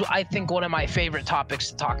this was, I think, one of my favorite topics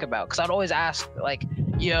to talk about, because I'd always ask like,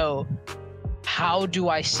 yo, how do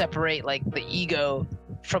I separate like the ego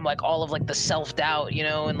from like all of like the self-doubt, you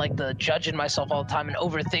know, and like the judging myself all the time and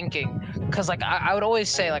overthinking? Because like I would always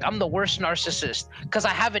say like I'm the worst narcissist, because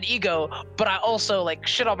I have an ego, but I also like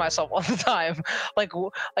shit on myself all the time. like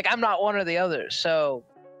I'm not one or the other. So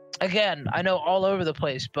again, I know all over the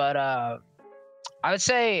place, but I would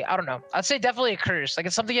say, I don't know, I'd say definitely a curse. Like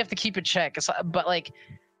it's something you have to keep in check. But like,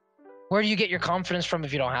 where do you get your confidence from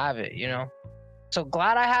if you don't have it, you know? So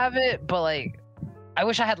glad I have it, but like I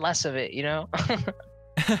wish I had less of it, you know?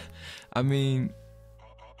 I mean,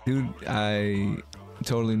 dude, I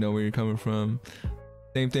totally know where you're coming from.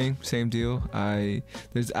 Same thing, same deal. I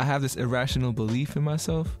have this irrational belief in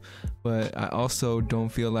myself, but I also don't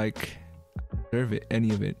feel like I deserve it,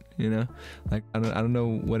 any of it, you know? Like I don't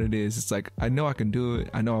know what it is. It's like I know I can do it.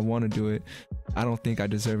 I know I want to do it. I don't think I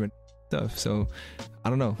deserve it stuff. So I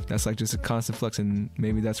don't know. That's like just a constant flux, and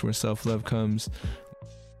maybe that's where self-love comes.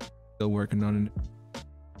 Still working on it.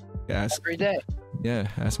 Every day. Yeah,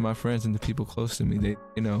 ask my friends and the people close to me. They,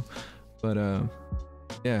 you know, but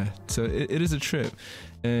yeah. So it is a trip,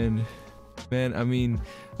 and man, I mean,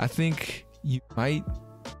 I think your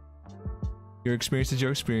experience is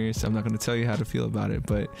your experience. I'm not going to tell you how to feel about it,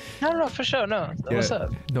 but no, for sure, no. Yeah, what's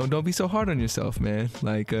up? Don't be so hard on yourself, man.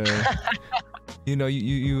 Like, you know,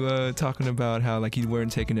 you talking about how like you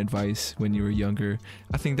weren't taking advice when you were younger.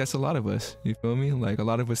 I think that's a lot of us. You feel me? Like a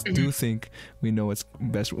lot of us do think we know what's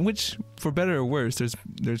best, which for better or worse,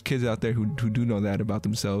 there's kids out there who do know that about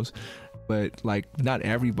themselves, but like not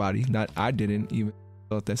everybody. I didn't even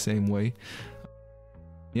felt that same way.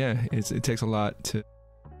 Yeah, it takes a lot to.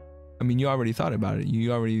 I mean, you already thought about it.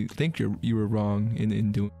 You already think you were wrong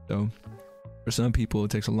in doing so. For some people, it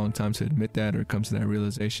takes a long time to admit that or come to that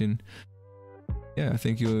realization. Yeah, I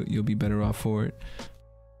think you'll be better off for it.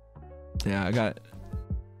 Yeah, I got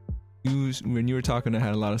you when you were talking. I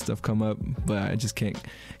had a lot of stuff come up, but I just can't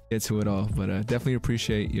get to it all. But definitely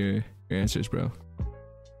appreciate your answers, bro.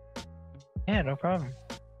 Yeah, no problem.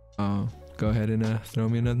 Go ahead and throw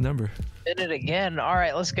me another number. Spin it again. All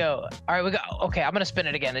right, let's go. All right, we go. Okay, I'm gonna spin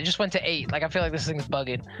it again. It just went to 8. Like I feel like this thing's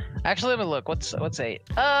bugging. Actually, let me look. What's 8?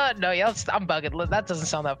 No, yeah, I'm bugging. That doesn't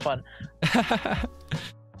sound that fun.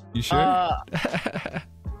 You sure?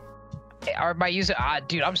 or my user.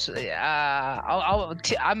 Dude, I'm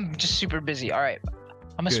just super busy. All right,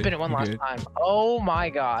 I'm gonna spin it one last time. Oh my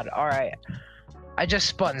god! All right, I just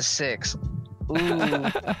spun 6. Ooh.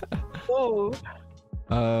 Ooh.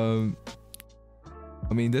 I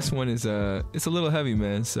mean, this one is it's a little heavy,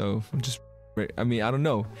 man. So I'm just, I mean, I don't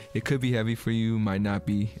know. It could be heavy for you, might not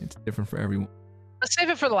be. It's different for everyone. Let's save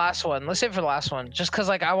it for the last one. Just cause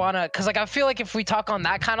like I feel like if we talk on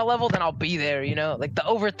that kind of level, then I'll be there. You know, like the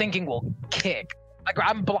overthinking will kick. Like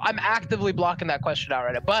I'm actively blocking that question out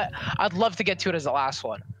right now. But I'd love to get to it as the last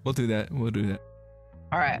one. We'll do that.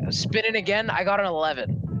 All right, spinning again. I got an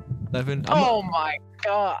 11. 11. Oh my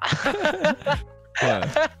god.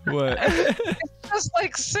 What? It's just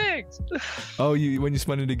like 6. Oh, when you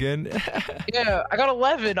spun it again? Yeah, I got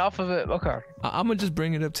 11 off of it. Okay. I'm gonna just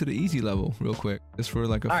bring it up to the easy level real quick, just for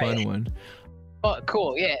like a fun one. Oh,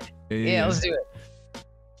 cool. Yeah. Yeah, let's do it.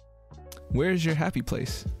 Where's your happy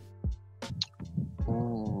place?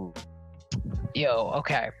 Ooh. Yo,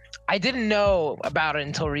 okay. I didn't know about it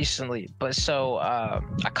until recently, but so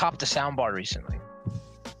I copped a soundbar recently.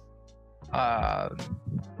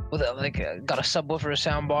 With got a subwoofer, a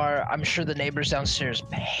soundbar. I'm sure the neighbors downstairs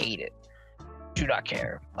hate it. Do not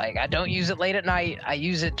care. Like, I don't use it late at night. I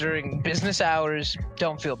use it during business hours.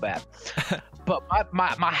 Don't feel bad. But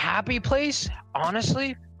my happy place,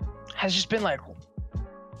 honestly, has just been like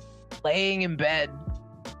laying in bed,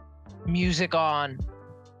 music on.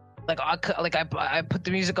 Like I put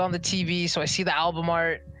the music on the TV, so I see the album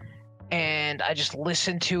art, and I just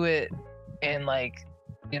listen to it, and like,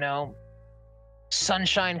 you know,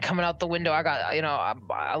 sunshine coming out the window. I got, you know, I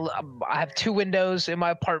have 2 windows in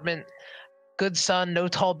my apartment, good sun, no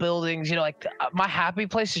tall buildings. You know, like my happy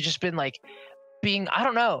place has just been like being, I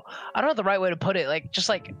don't know the right way to put it, like just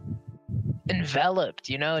like enveloped,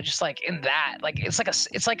 you know, just like in that, like it's like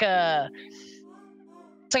a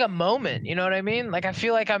moment, you know what I mean? Like I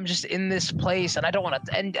feel like I'm just in this place, and I don't want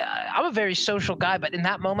to, and I'm a very social guy, but in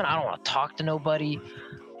that moment I don't want to talk to nobody.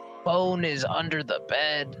 Phone is under the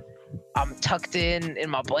bed. I'm tucked in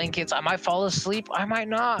my blankets. I might fall asleep. I might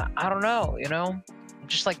not. I don't know, you know? I'm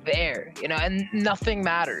just like there, you know, and nothing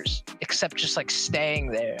matters except just like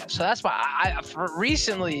staying there. So that's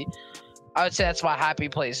recently, I would say that's my happy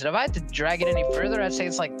place. And if I had to drag it any further, I'd say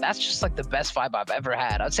it's like, that's just like the best vibe I've ever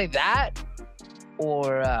had. I'd say that,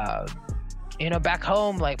 or, you know, back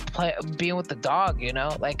home, like being with the dog, you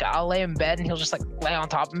know, like I'll lay in bed and he'll just like lay on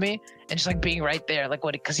top of me, and just like being right there, like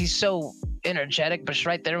because he's so energetic, but just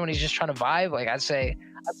right there when he's just trying to vibe. Like I'd say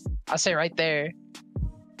right there.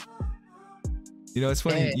 You know, it's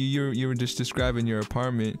funny. Yeah. You were just describing your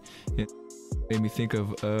apartment. It made me think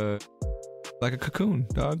of like a cocoon,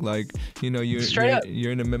 dog. Like, you know,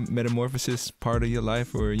 you're in a metamorphosis part of your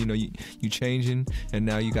life, or you know, you changing, and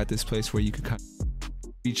now you got this place where you could kind of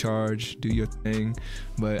recharge, do your thing.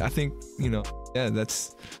 But I think, you know, yeah,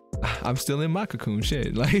 I'm still in my cocoon,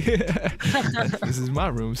 shit. Like this is my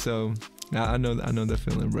room, so I know that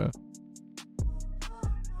feeling, bro.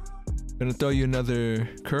 I'm gonna throw you another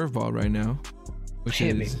curveball right now, which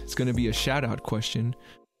is it's gonna be a shout out question.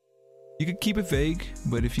 You could keep it vague,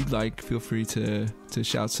 but if you'd like, feel free to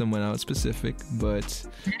shout someone out specific. But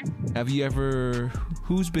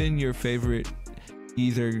who's been your favorite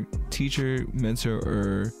either teacher, mentor,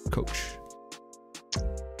 or coach?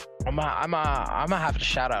 I'm gonna have to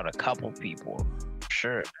shout out a couple people,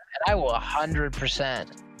 sure. And I will 100%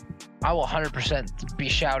 be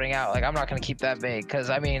shouting out. Like, I'm not gonna keep that vague,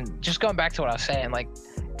 because I mean, just going back to what I was saying, like,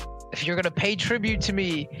 if you're gonna pay tribute to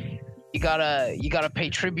me, you gotta pay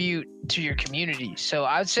tribute to your community. So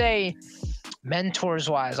I would say, mentors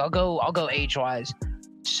wise, I'll go age wise.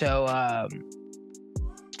 So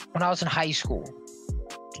when I was in high school,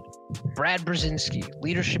 Brad Brzezinski,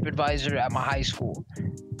 leadership advisor at my high school.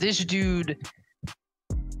 This dude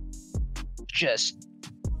just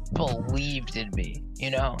believed in me, you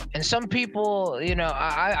know? And some people, you know,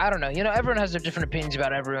 I don't know, you know, everyone has their different opinions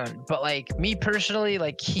about everyone. But like me personally,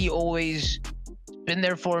 like he always been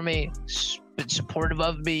there for me, been supportive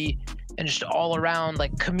of me, and just all around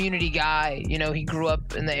like community guy. You know, he grew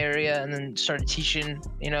up in the area and then started teaching,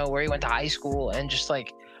 you know, where he went to high school, and just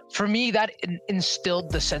like, for me, that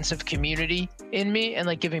instilled the sense of community in me, and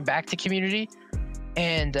like giving back to community.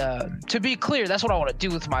 And to be clear, that's what I want to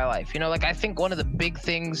do with my life. You know, like I think one of the big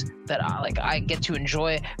things that I get to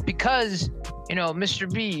enjoy, because, you know,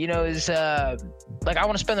 Mr. B, you know, is like I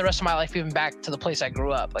want to spend the rest of my life giving back to the place I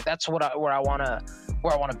grew up. Like that's where I want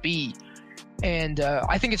to be. And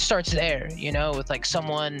I think it starts there, you know, with like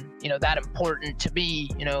someone, you know, that important to me,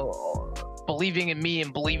 you know, believing in me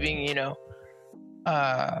and believing, you know,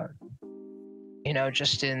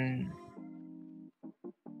 just in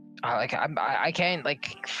I can't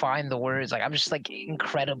like find the words. Like I'm just like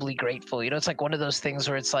incredibly grateful. You know, it's like one of those things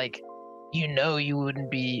where it's like, you know, you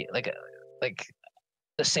wouldn't be like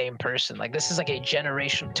the same person. Like this is like a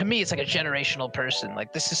generation. To me, it's like a generational person.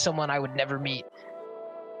 Like this is someone I would never meet,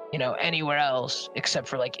 you know, anywhere else except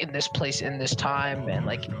for like in this place, in this time, and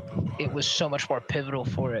like it was so much more pivotal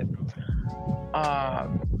for it.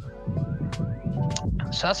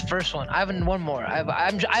 So that's the first one. I have one more.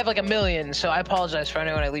 I have like a million, so I apologize for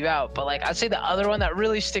anyone I leave out. But like I'd say the other one that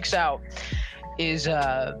really sticks out is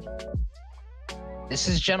this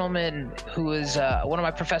is a gentleman who was one of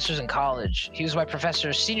my professors in college. He was my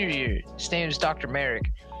professor senior year. His name is Dr.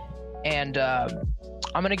 Merrick, and I'm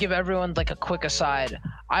gonna give everyone like a quick aside.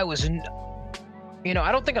 I was, you know,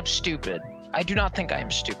 I don't think I'm stupid. I do not think I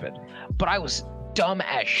am stupid, but I was dumb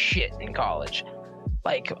as shit in college.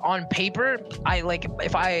 Like on paper, I like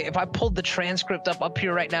if I pulled the transcript up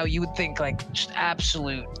here right now, you would think like just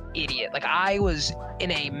absolute idiot. Like I was in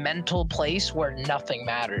a mental place where nothing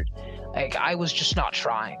mattered. Like I was just not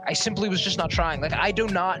trying. I simply was just not trying. Like I do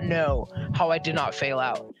not know how I did not fail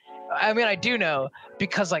out. I mean, I do know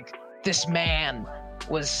because like this man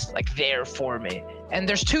was like there for me. And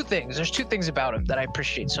there's two things about him that I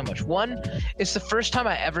appreciate so much. One, it's the first time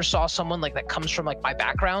I ever saw someone like that comes from like my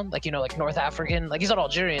background, like, you know, like North African, like he's not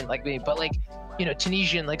Algerian like me, but like, you know,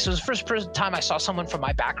 Tunisian. Like, so it was the first time I saw someone from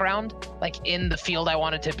my background, like in the field I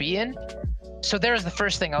wanted to be in. So there's the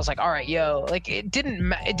first thing. I was like, all right, yo, like it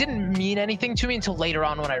didn't mean anything to me until later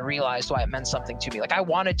on when I realized why it meant something to me. Like I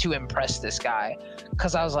wanted to impress this guy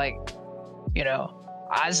because I was like, you know,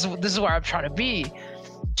 this is where I'm trying to be.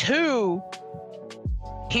 Two,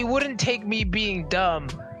 he wouldn't take me being dumb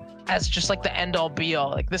as just like the end all be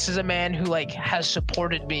all. Like this is a man who like has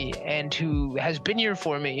supported me and who has been here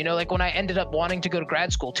for me. You know, like when I ended up wanting to go to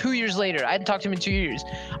grad school 2 years later, I hadn't talked to him in 2 years.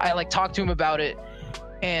 I like talked to him about it.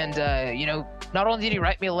 And, you know, not only did he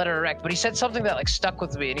write me a letter of rec, but he said something that like stuck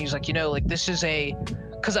with me. And he was like, you know, like this is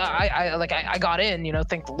cause I got in, you know,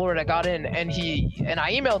 thank the Lord I got in. And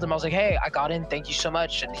I emailed him. I was like, hey, I got in. Thank you so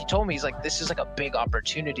much. And he told me, he's like, this is like a big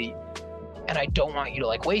opportunity. And I don't want you to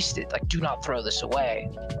like waste it. Like, do not throw this away.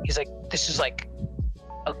 He's like, this is like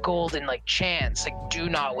a golden like chance. Like, do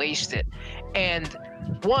not waste it. And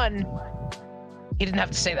one, he didn't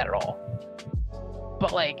have to say that at all.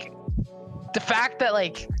 But like the fact that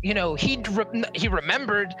like, you know, he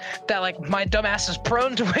remembered that like my dumbass is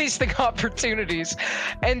prone to wasting opportunities.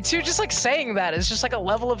 And two, just like saying that is just like a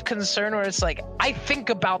level of concern where it's like, I think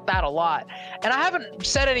about that a lot. And I haven't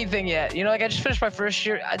said anything yet, you know, like I just finished my first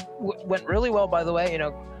year. Went really well, by the way, you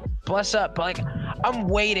know, bless up. But like, I'm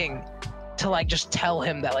waiting to like just tell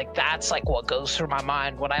him that like that's like what goes through my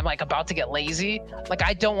mind when I'm like about to get lazy. Like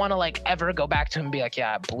I don't want to like ever go back to him and be like,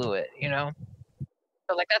 yeah, I blew it, you know?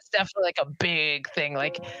 So like that's definitely like a big thing.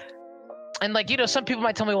 Like, and like, you know, some people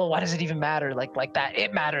might tell me, well, why does it even matter? Like that,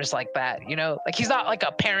 it matters like that, you know? Like he's not like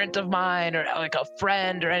a parent of mine or like a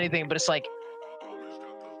friend or anything, but it's like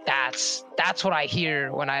that's what I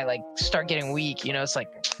hear when I like start getting weak, you know? It's like,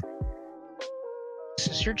 this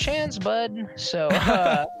is your chance, bud. So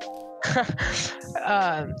and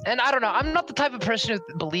I don't know, I'm not the type of person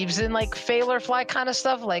who believes in like fail or fly kind of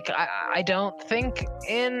stuff. Like I don't think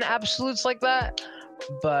in absolutes like that,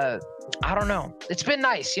 but I don't know, it's been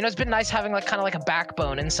nice, you know, it's been nice having like kind of like a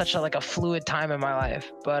backbone in such a like a fluid time in my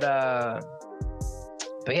life. But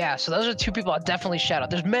yeah, so those are two people I'll definitely shout out.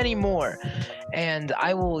 There's many more, and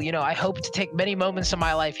I will, you know, I hope to take many moments in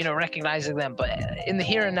my life, you know, recognizing them, but in the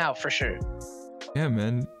here and now for sure. Yeah,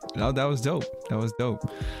 man, that was dope.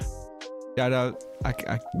 Shout out, I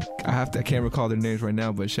can't recall their names right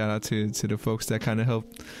now, but shout out to the folks that kind of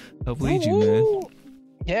helped lead you, man.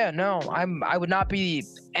 Yeah, no, I would not be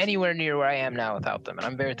anywhere near where I am now without them, and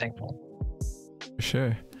I'm very thankful. For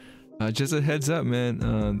sure. Just a heads up,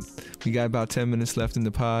 man. We got about 10 minutes left in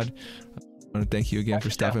the pod. I want to thank you again for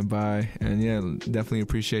stopping by, and yeah, definitely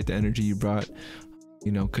appreciate the energy you brought.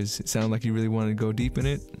 You know, because it sounded like you really wanted to go deep in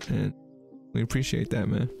it, and we appreciate that,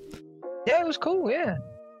 man. Yeah, it was cool. Yeah.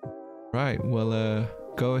 Right. Well,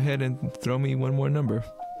 go ahead and throw me one more number.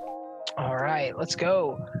 All right, let's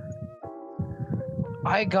go.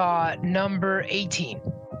 I got number 18.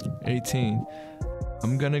 18.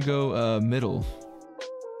 I'm gonna go middle.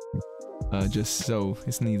 Just so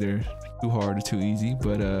it's neither too hard or too easy.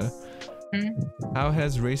 But how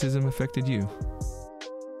has racism affected you?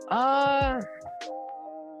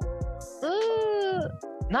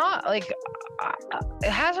 Not like it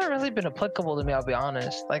hasn't really been applicable to me, I'll be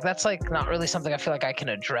honest. Like that's like not really something I feel like I can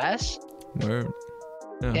address. Word.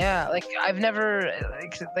 Yeah, like I've never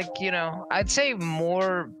like you know, I'd say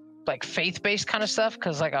more like faith-based kind of stuff,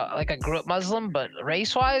 because I grew up Muslim, but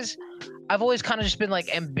race-wise, I've always kind of just been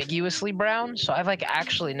like ambiguously brown. So I've like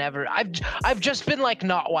actually never I've just been like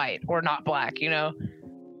not white or not black, you know.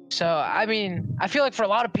 So I mean, I feel like for a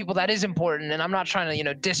lot of people that is important, and I'm not trying to, you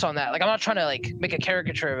know, diss on that. Like I'm not trying to like make a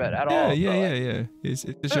caricature of it at all. Yeah. It's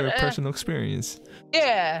just your personal experience.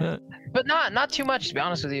 Yeah, but not too much, to be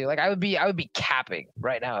honest with you. Like I would be capping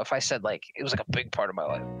right now if I said like it was like a big part of my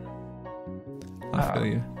life. I feel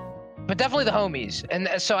you. But definitely the homies, and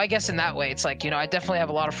so I guess in that way, it's like, you know, I definitely have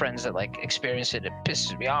a lot of friends that like experience it. It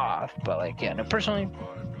pisses me off, but like, yeah, no, personally,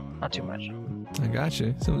 not too much. I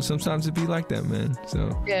gotcha. So sometimes it be like that, man.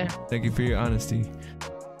 So yeah, thank you for your honesty.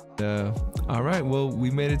 All right, well, we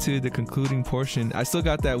made it to the concluding portion. I still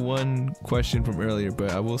got that one question from earlier,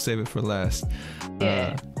 but I will save it for last.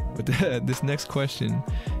 Yeah. But this next question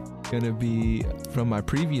is gonna be from my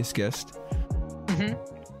previous guest.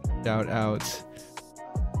 Mm-hmm. Shout out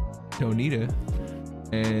Donita,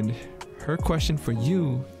 and her question for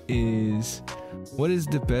you is, what is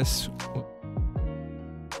the best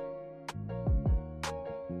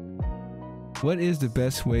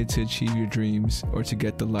way to achieve your dreams or to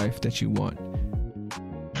get the life that you want?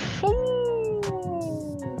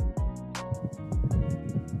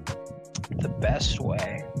 The best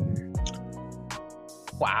way.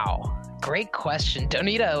 Wow, great question,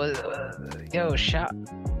 Donita. Yo, shout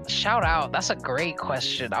out. That's a great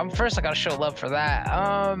question. I gotta show love for that.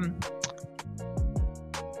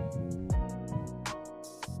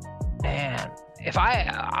 Man, if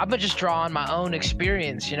I'm gonna just draw on my own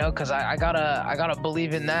experience, you know, because I gotta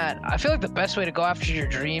believe in that. I feel like the best way to go after your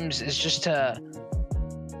dreams is just to,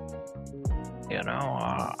 you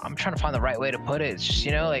know, I'm trying to find the right way to put it. It's just,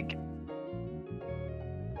 you know, like,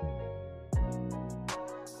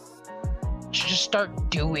 just start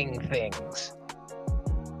doing things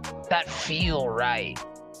that feel right.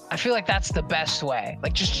 I feel like that's the best way.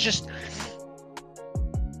 Like just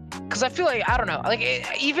because I feel like, I don't know, like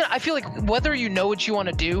I feel like whether you know what you want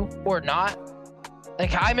to do or not,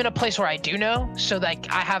 like I'm in a place where I do know, so like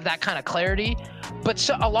I have that kind of clarity, but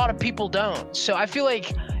a lot of people don't. So I feel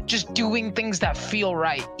like just doing things that feel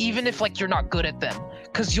right, even if like you're not good at them,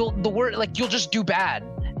 because you'll just do bad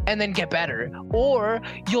and then get better, or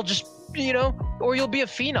you'll just, you know, or you'll be a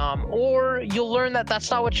phenom, or you'll learn that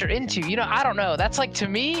that's not what you're into. You know, I don't know. That's like, to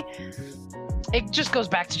me, it just goes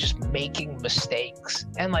back to just making mistakes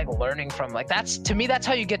and like learning from, like, that's, to me, that's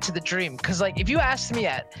how you get to the dream. Because like if you asked me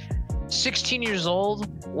at 16 years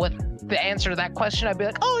old what the answer to that question, I'd be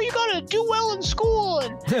like, oh, you gotta do well in school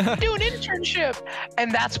and do an internship.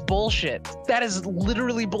 And that's bullshit. That is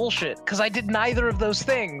literally bullshit, because I did neither of those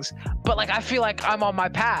things, but like I feel like I'm on my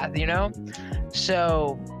path, you know.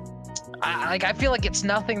 So I feel like it's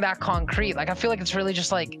nothing that concrete. Like I feel like it's really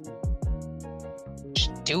just like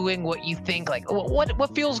just doing what you think, like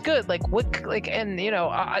what feels good, like what, like, and you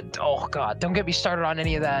know, oh god, don't get me started on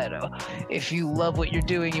any of that. If you love what you're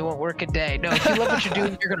doing, you won't work a day. No, if you love what you're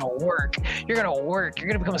doing, you're gonna work. You're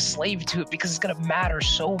gonna become a slave to it, because it's gonna matter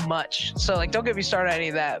so much. So like, don't get me started on any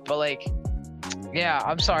of that. But like, yeah,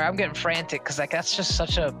 I'm sorry, I'm getting frantic, because like that's just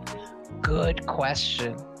such a good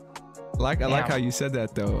question. I like how you said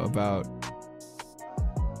that though, about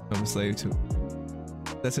I'm a slave to.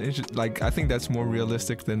 That's an interesting. Like I think that's more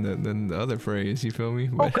realistic than the other phrase. You feel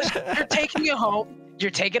me? Oh, 'cause you're taking it home.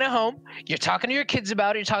 You're taking it home. You're talking to your kids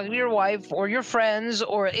about it. You're talking to your wife or your friends.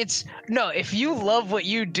 Or it's no. If you love what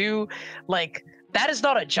you do, like that is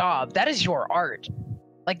not a job. That is your art.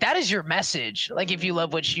 Like that is your message. Like if you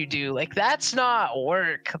love what you do, like that's not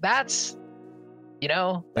work. That's, you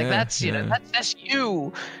know, like that's, you know, that's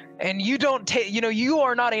you. And you don't take, you know, you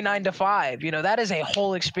are not a 9-to-5, you know, that is a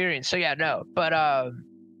whole experience. So yeah, no, but,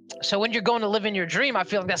 so when you're going to live in your dream, I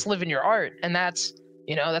feel like that's living your art, and that's,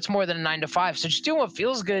 you know, that's more than a 9-to-5. So just doing what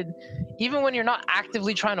feels good, even when you're not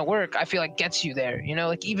actively trying to work, I feel like gets you there, you know,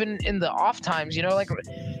 like even in the off times, you know, like,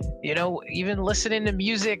 you know, even listening to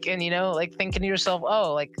music and, you know, like thinking to yourself,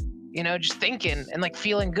 oh, like, you know, just thinking and like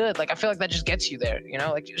feeling good. Like, I feel like that just gets you there, you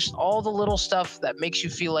know, like just all the little stuff that makes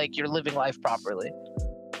you feel like you're living life properly.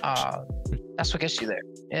 That's what gets you there.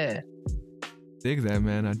 Yeah. Dig that,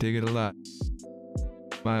 man. I dig it a lot.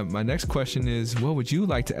 My next question is, what would you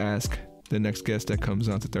like to ask the next guest that comes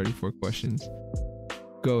on to 34 questions?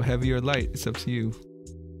 Go heavy or light. It's up to you.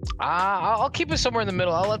 I'll keep it somewhere in the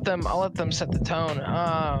middle. I'll let them set the tone.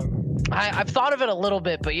 I've thought of it a little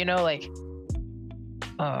bit, but you know, like,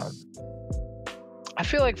 I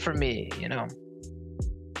feel like for me, you know,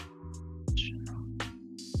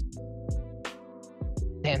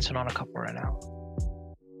 dancing on a couple right now.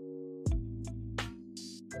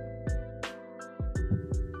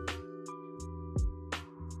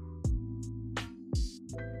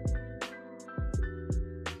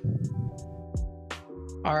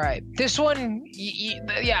 All right, this one,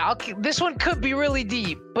 yeah, this one could be really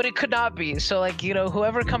deep, but it could not be. So like, you know,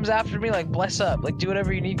 whoever comes after me, like, bless up, like, do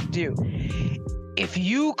whatever you need to do. If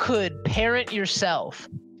you could parent yourself,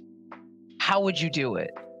 how would you do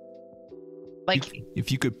it? Like,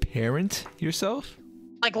 if you could parent yourself,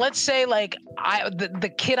 like, let's say like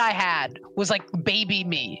the kid I had was like baby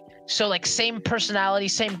me, so like same personality,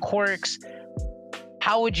 same quirks.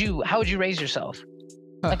 How would you raise yourself?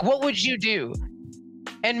 Like, what would you do?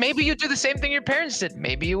 And maybe you do the same thing your parents did.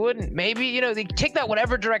 Maybe you wouldn't. Maybe, you know, they take that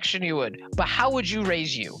whatever direction you would. But how would you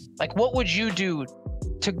raise you? Like, what would you do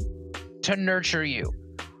to nurture you,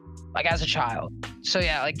 like, as a child? So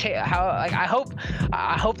yeah, like, how? Like, I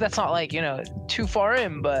hope that's not, like, you know, too far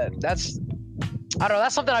in. But that's, I don't know.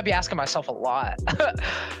 That's something I'd be asking myself a lot.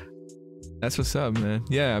 that's what's up, man.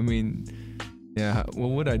 Yeah, I mean, yeah. What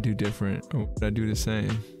would I do different, or would I do the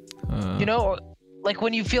same? You know, like,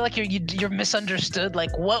 when you feel like you're misunderstood,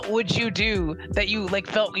 like, what would you do that you, like,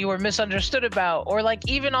 felt you were misunderstood about? Or like,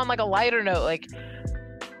 even on like a lighter note, like,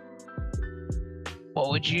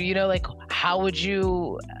 what would you know, like, how would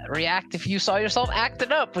you react if you saw yourself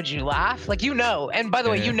acting up? Would you laugh? Like, you know, and by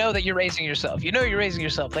the way, you know that you're raising yourself. You know you're raising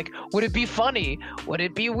yourself. Like, would it be funny? Would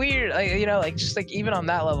it be weird? Like, you know, like, just like even on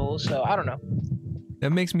that level. So I don't know.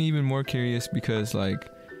 That makes me even more curious because, like,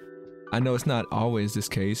 I know it's not always this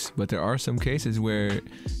case, but there are some cases where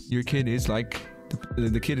your kid is like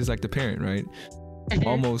the kid is like the parent, right?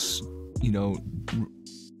 Almost, you know,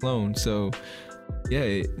 clone. So yeah,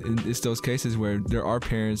 it's those cases where there are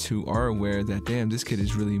parents who are aware that, damn, this kid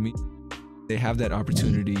is really me. They have that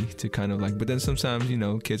opportunity to kind of like, but then sometimes, you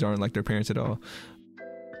know, kids aren't like their parents at all.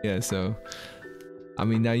 Yeah, so I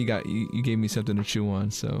mean, now you gave me something to chew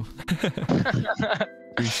on, so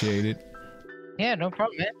appreciate it. Yeah, no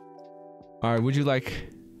problem, man. All right, would you like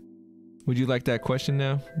that question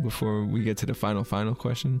now before we get to the final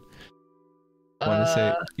question? Want to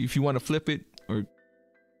say if you want to flip it, or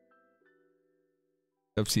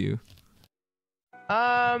up to you.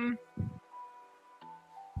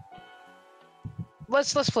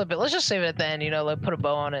 Let's flip it. Let's just save it at the end, you know, like, put a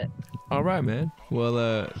bow on it. All right, man.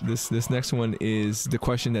 Well, this next one is the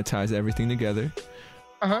question that ties everything together.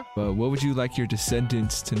 But what would you like your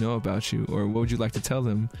descendants to know about you, or what would you like to tell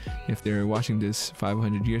them if they're watching this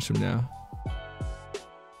 500 years from now?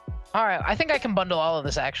 All right, I think I can bundle all of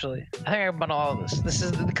this, actually. I think I can bundle all of this. This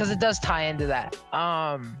is because it does tie into that.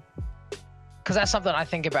 Because that's something I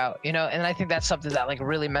think about, you know, and I think that's something that, like,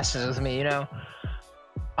 really messes with me, you know.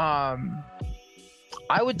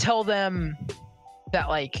 I would tell them that,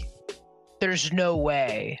 like, there's no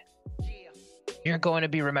way you're going to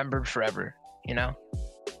be remembered forever, you know.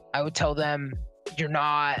 I would tell them you're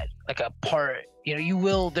not, like, a part, you know, you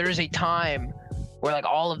will, there is a time where, like,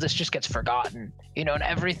 all of this just gets forgotten, you know, and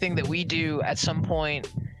everything that we do at some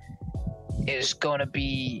point is going to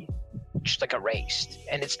be just, like, erased,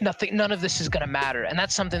 and it's nothing, none of this is going to matter. And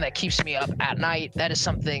that's something that keeps me up at night. That is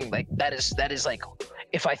something, like, that is like,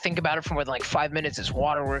 if I think about it for more than, like, 5 minutes, it's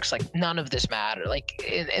waterworks. Like, none of this matter, like,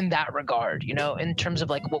 in that regard, you know, in terms of,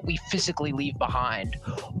 like, what we physically leave behind,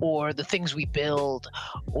 or the things we build,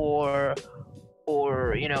 or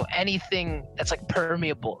you know, anything that's, like,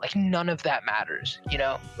 permeable. Like, none of that matters, you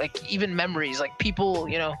know. Like, even memories, like, people,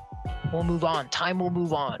 you know, will move on, time will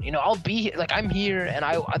move on, you know. I'll be, like, I'm here, and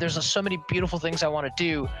there's so many beautiful things I want to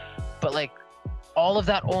do, but, like, all of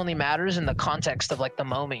that only matters in the context of, like, the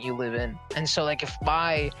moment you live in. And so, like, if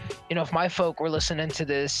my folk were listening to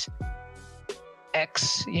this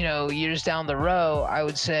X, you know, years down the road, I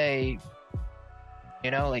would say,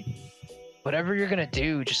 you know, like, whatever you're gonna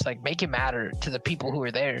do, just, like, make it matter to the people who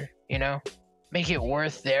are there, you know, make it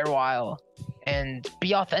worth their while, and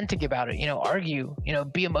be authentic about it, you know, argue, you know,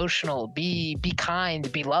 be emotional, be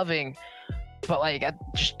kind, be loving, but, like,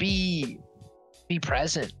 just be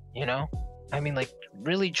present, you know. I mean, like,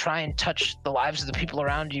 really try and touch the lives of the people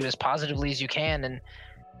around you as positively as you can, and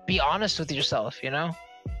be honest with yourself, you know.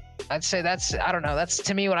 I'd say that's, I don't know, that's,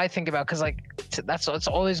 to me, what I think about, because, like, that's what's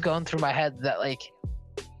always going through my head, that, like,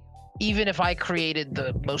 even if I created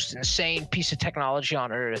the most insane piece of technology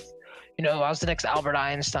on earth, you know, I was the next Albert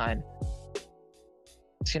Einstein.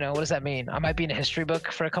 So, you know, what does that mean? I might be in a history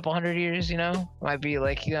book for a couple 100 years, you know? Might be,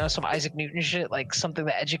 like, you know, some Isaac Newton shit, like, something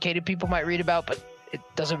that educated people might read about, but it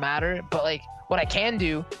doesn't matter. But, like, what I can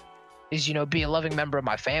do is, you know, be a loving member of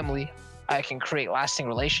my family. I can create lasting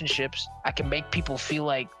relationships. I can make people feel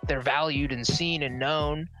like they're valued and seen and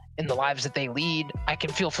known in the lives that they lead. I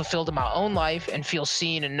can feel fulfilled in my own life and feel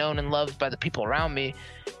seen and known and loved by the people around me.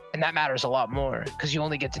 And that matters a lot more, because you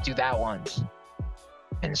only get to do that once.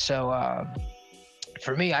 And so,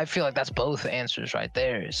 for me, I feel like that's both answers right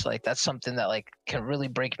there. It's like that's something that like can really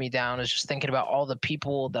break me down, is just thinking about all the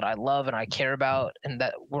people that I love and I care about, and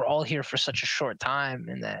that we're all here for such a short time,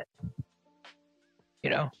 and that, you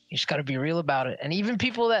know, you just got to be real about it. And even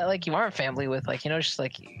people that like you aren't family with, like, you know, just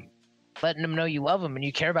like letting them know you love them and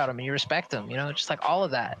you care about them and you respect them, you know, just like all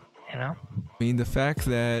of that, you know. I mean, the fact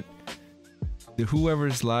that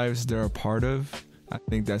whoever's lives they're a part of, I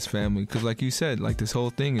think that's family. Because like you said, like this whole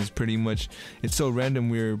thing is pretty much, it's so random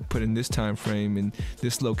we're put in this time frame and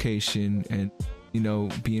this location, and you know,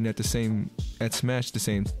 being at Smash the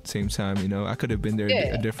same time. You know, I could have been there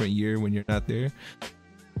a different year when you're not there.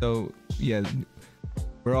 So yeah,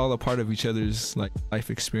 we're all a part of each other's like life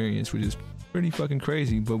experience, which is pretty fucking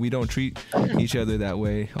crazy. But we don't treat each other that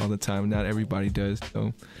way all the time. Not everybody does.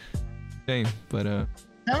 So shame, but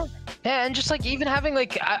no. Yeah, and just like even having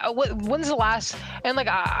like, when's the last? And like,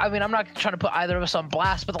 I mean, I'm not trying to put either of us on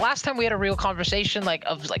blast, but the last time we had a real conversation like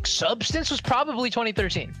of like substance was probably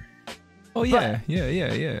 2013. Oh yeah,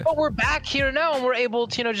 yeah. But we're back here now, and we're able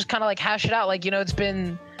to, you know, just kind of like hash it out. Like, you know, it's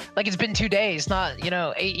been 2 days, not, you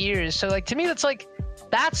know, 8 years. So like to me, that's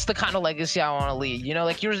the kind of legacy I want to lead. You know,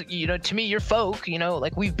 like you know, to me, you're folk. You know,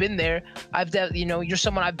 like we've been there. You know, you're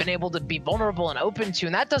someone I've been able to be vulnerable and open to,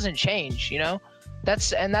 and that doesn't change. You know.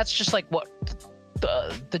 That's just like what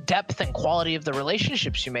the depth and quality of the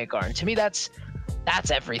relationships you make are. And to me, that's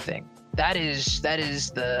everything. That is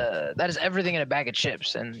everything in a bag of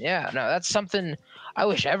chips. And yeah, no, that's something I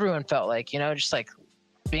wish everyone felt like, you know, just like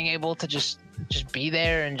being able to just be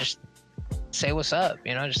there and just say what's up,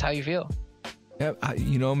 you know, just how you feel. Yeah,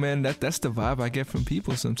 you know, man, that's the vibe I get from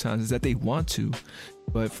people sometimes, is that they want to,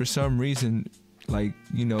 but for some reason, like,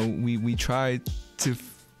 you know, we try to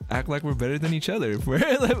act like we're better than each other.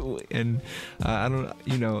 And I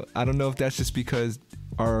don't know if that's just because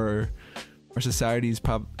our society is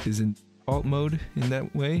in default mode in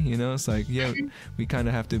that way. You know, it's like, yeah, we kind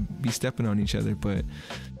of have to be stepping on each other, but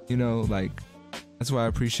you know, like that's why I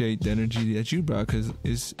appreciate the energy that you brought, because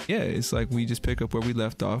it's like we just pick up where we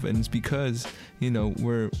left off, and it's because, you know,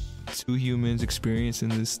 we're two humans experiencing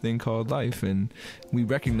this thing called life, and we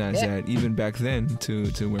recognize that even back then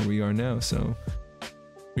to where we are now. So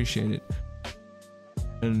appreciate it.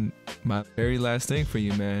 And my very last thing for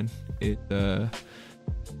you, man,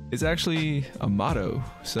 it's actually a motto,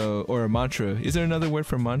 or a mantra. Is there another word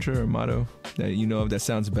for mantra or motto that you know of that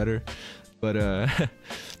sounds better? But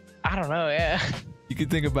I don't know. Yeah, you can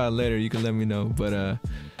think about it later. You can let me know. But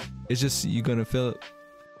it's just, you're gonna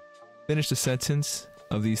finish the sentence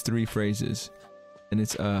of these 3 phrases, and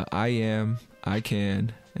it's I am, I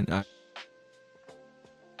can, and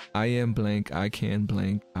I am blank, I can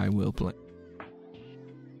blank, I will blank.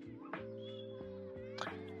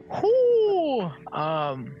 Whoo!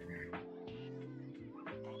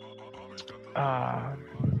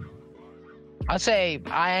 I'd say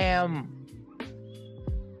I am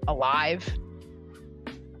alive.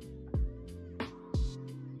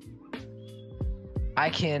 I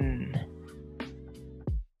can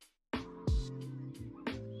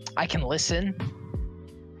listen.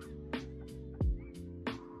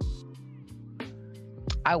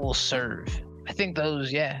 I will serve. I think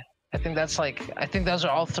those are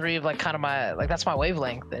all 3 of like kind of my, like, that's my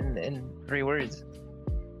wavelength in 3 words.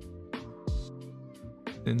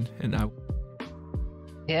 And I.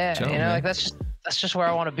 Yeah, you know, man. Like that's just where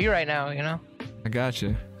I want to be right now, you know. I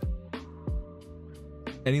gotcha.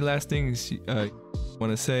 Any last things you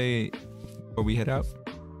want to say before we head out?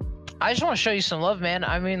 I just want to show you some love, man.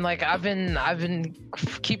 I mean, like I've been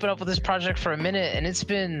keeping up with this project for a minute, and it's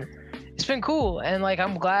been cool. And like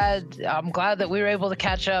I'm glad that we were able to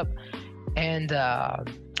catch up. And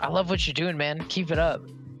I love what you're doing, man. Keep it up.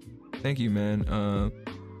 Thank you, man.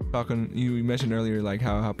 You mentioned earlier like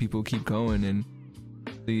how people keep going, and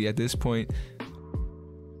at this point,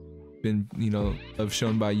 been, you know, love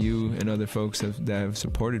shown by you and other folks that have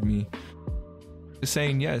supported me. Just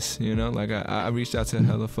saying yes, you know, like I reached out to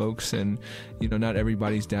hella folks, and you know, not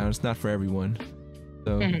everybody's down. It's not for everyone.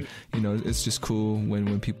 So you know, it's just cool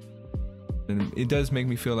when people, and it does make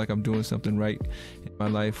me feel like I'm doing something right in my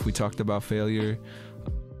life. We talked about failure,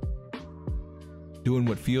 doing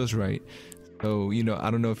what feels right. So, you know,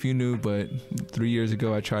 I don't know if you knew, but 3 years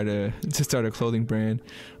ago I tried to start a clothing brand,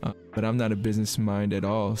 but I'm not a business mind at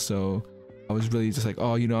all. So I was really just like,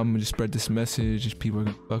 oh, you know, I'm gonna just spread this message, people are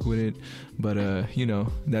gonna fuck with it, but you know,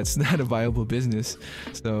 that's not a viable business.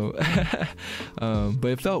 So but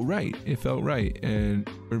it felt right, and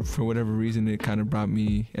for whatever reason it kind of brought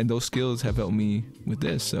me, and those skills have helped me with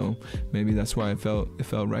this, so maybe that's why it felt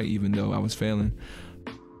right, even though I was failing.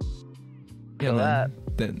 Yeah,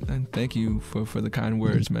 man. Thank you for the kind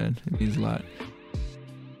words, man. It means a lot.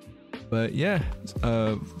 But yeah,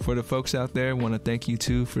 for the folks out there, want to thank you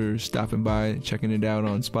too for stopping by, checking it out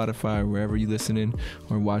on Spotify or wherever you're listening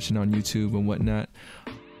or watching on YouTube and whatnot.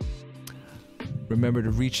 Remember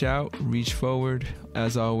to reach out, reach forward.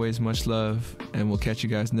 As always, much love, and we'll catch you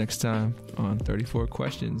guys next time on 34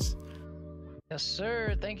 Questions. Yes,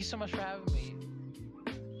 sir. Thank you so much for having me.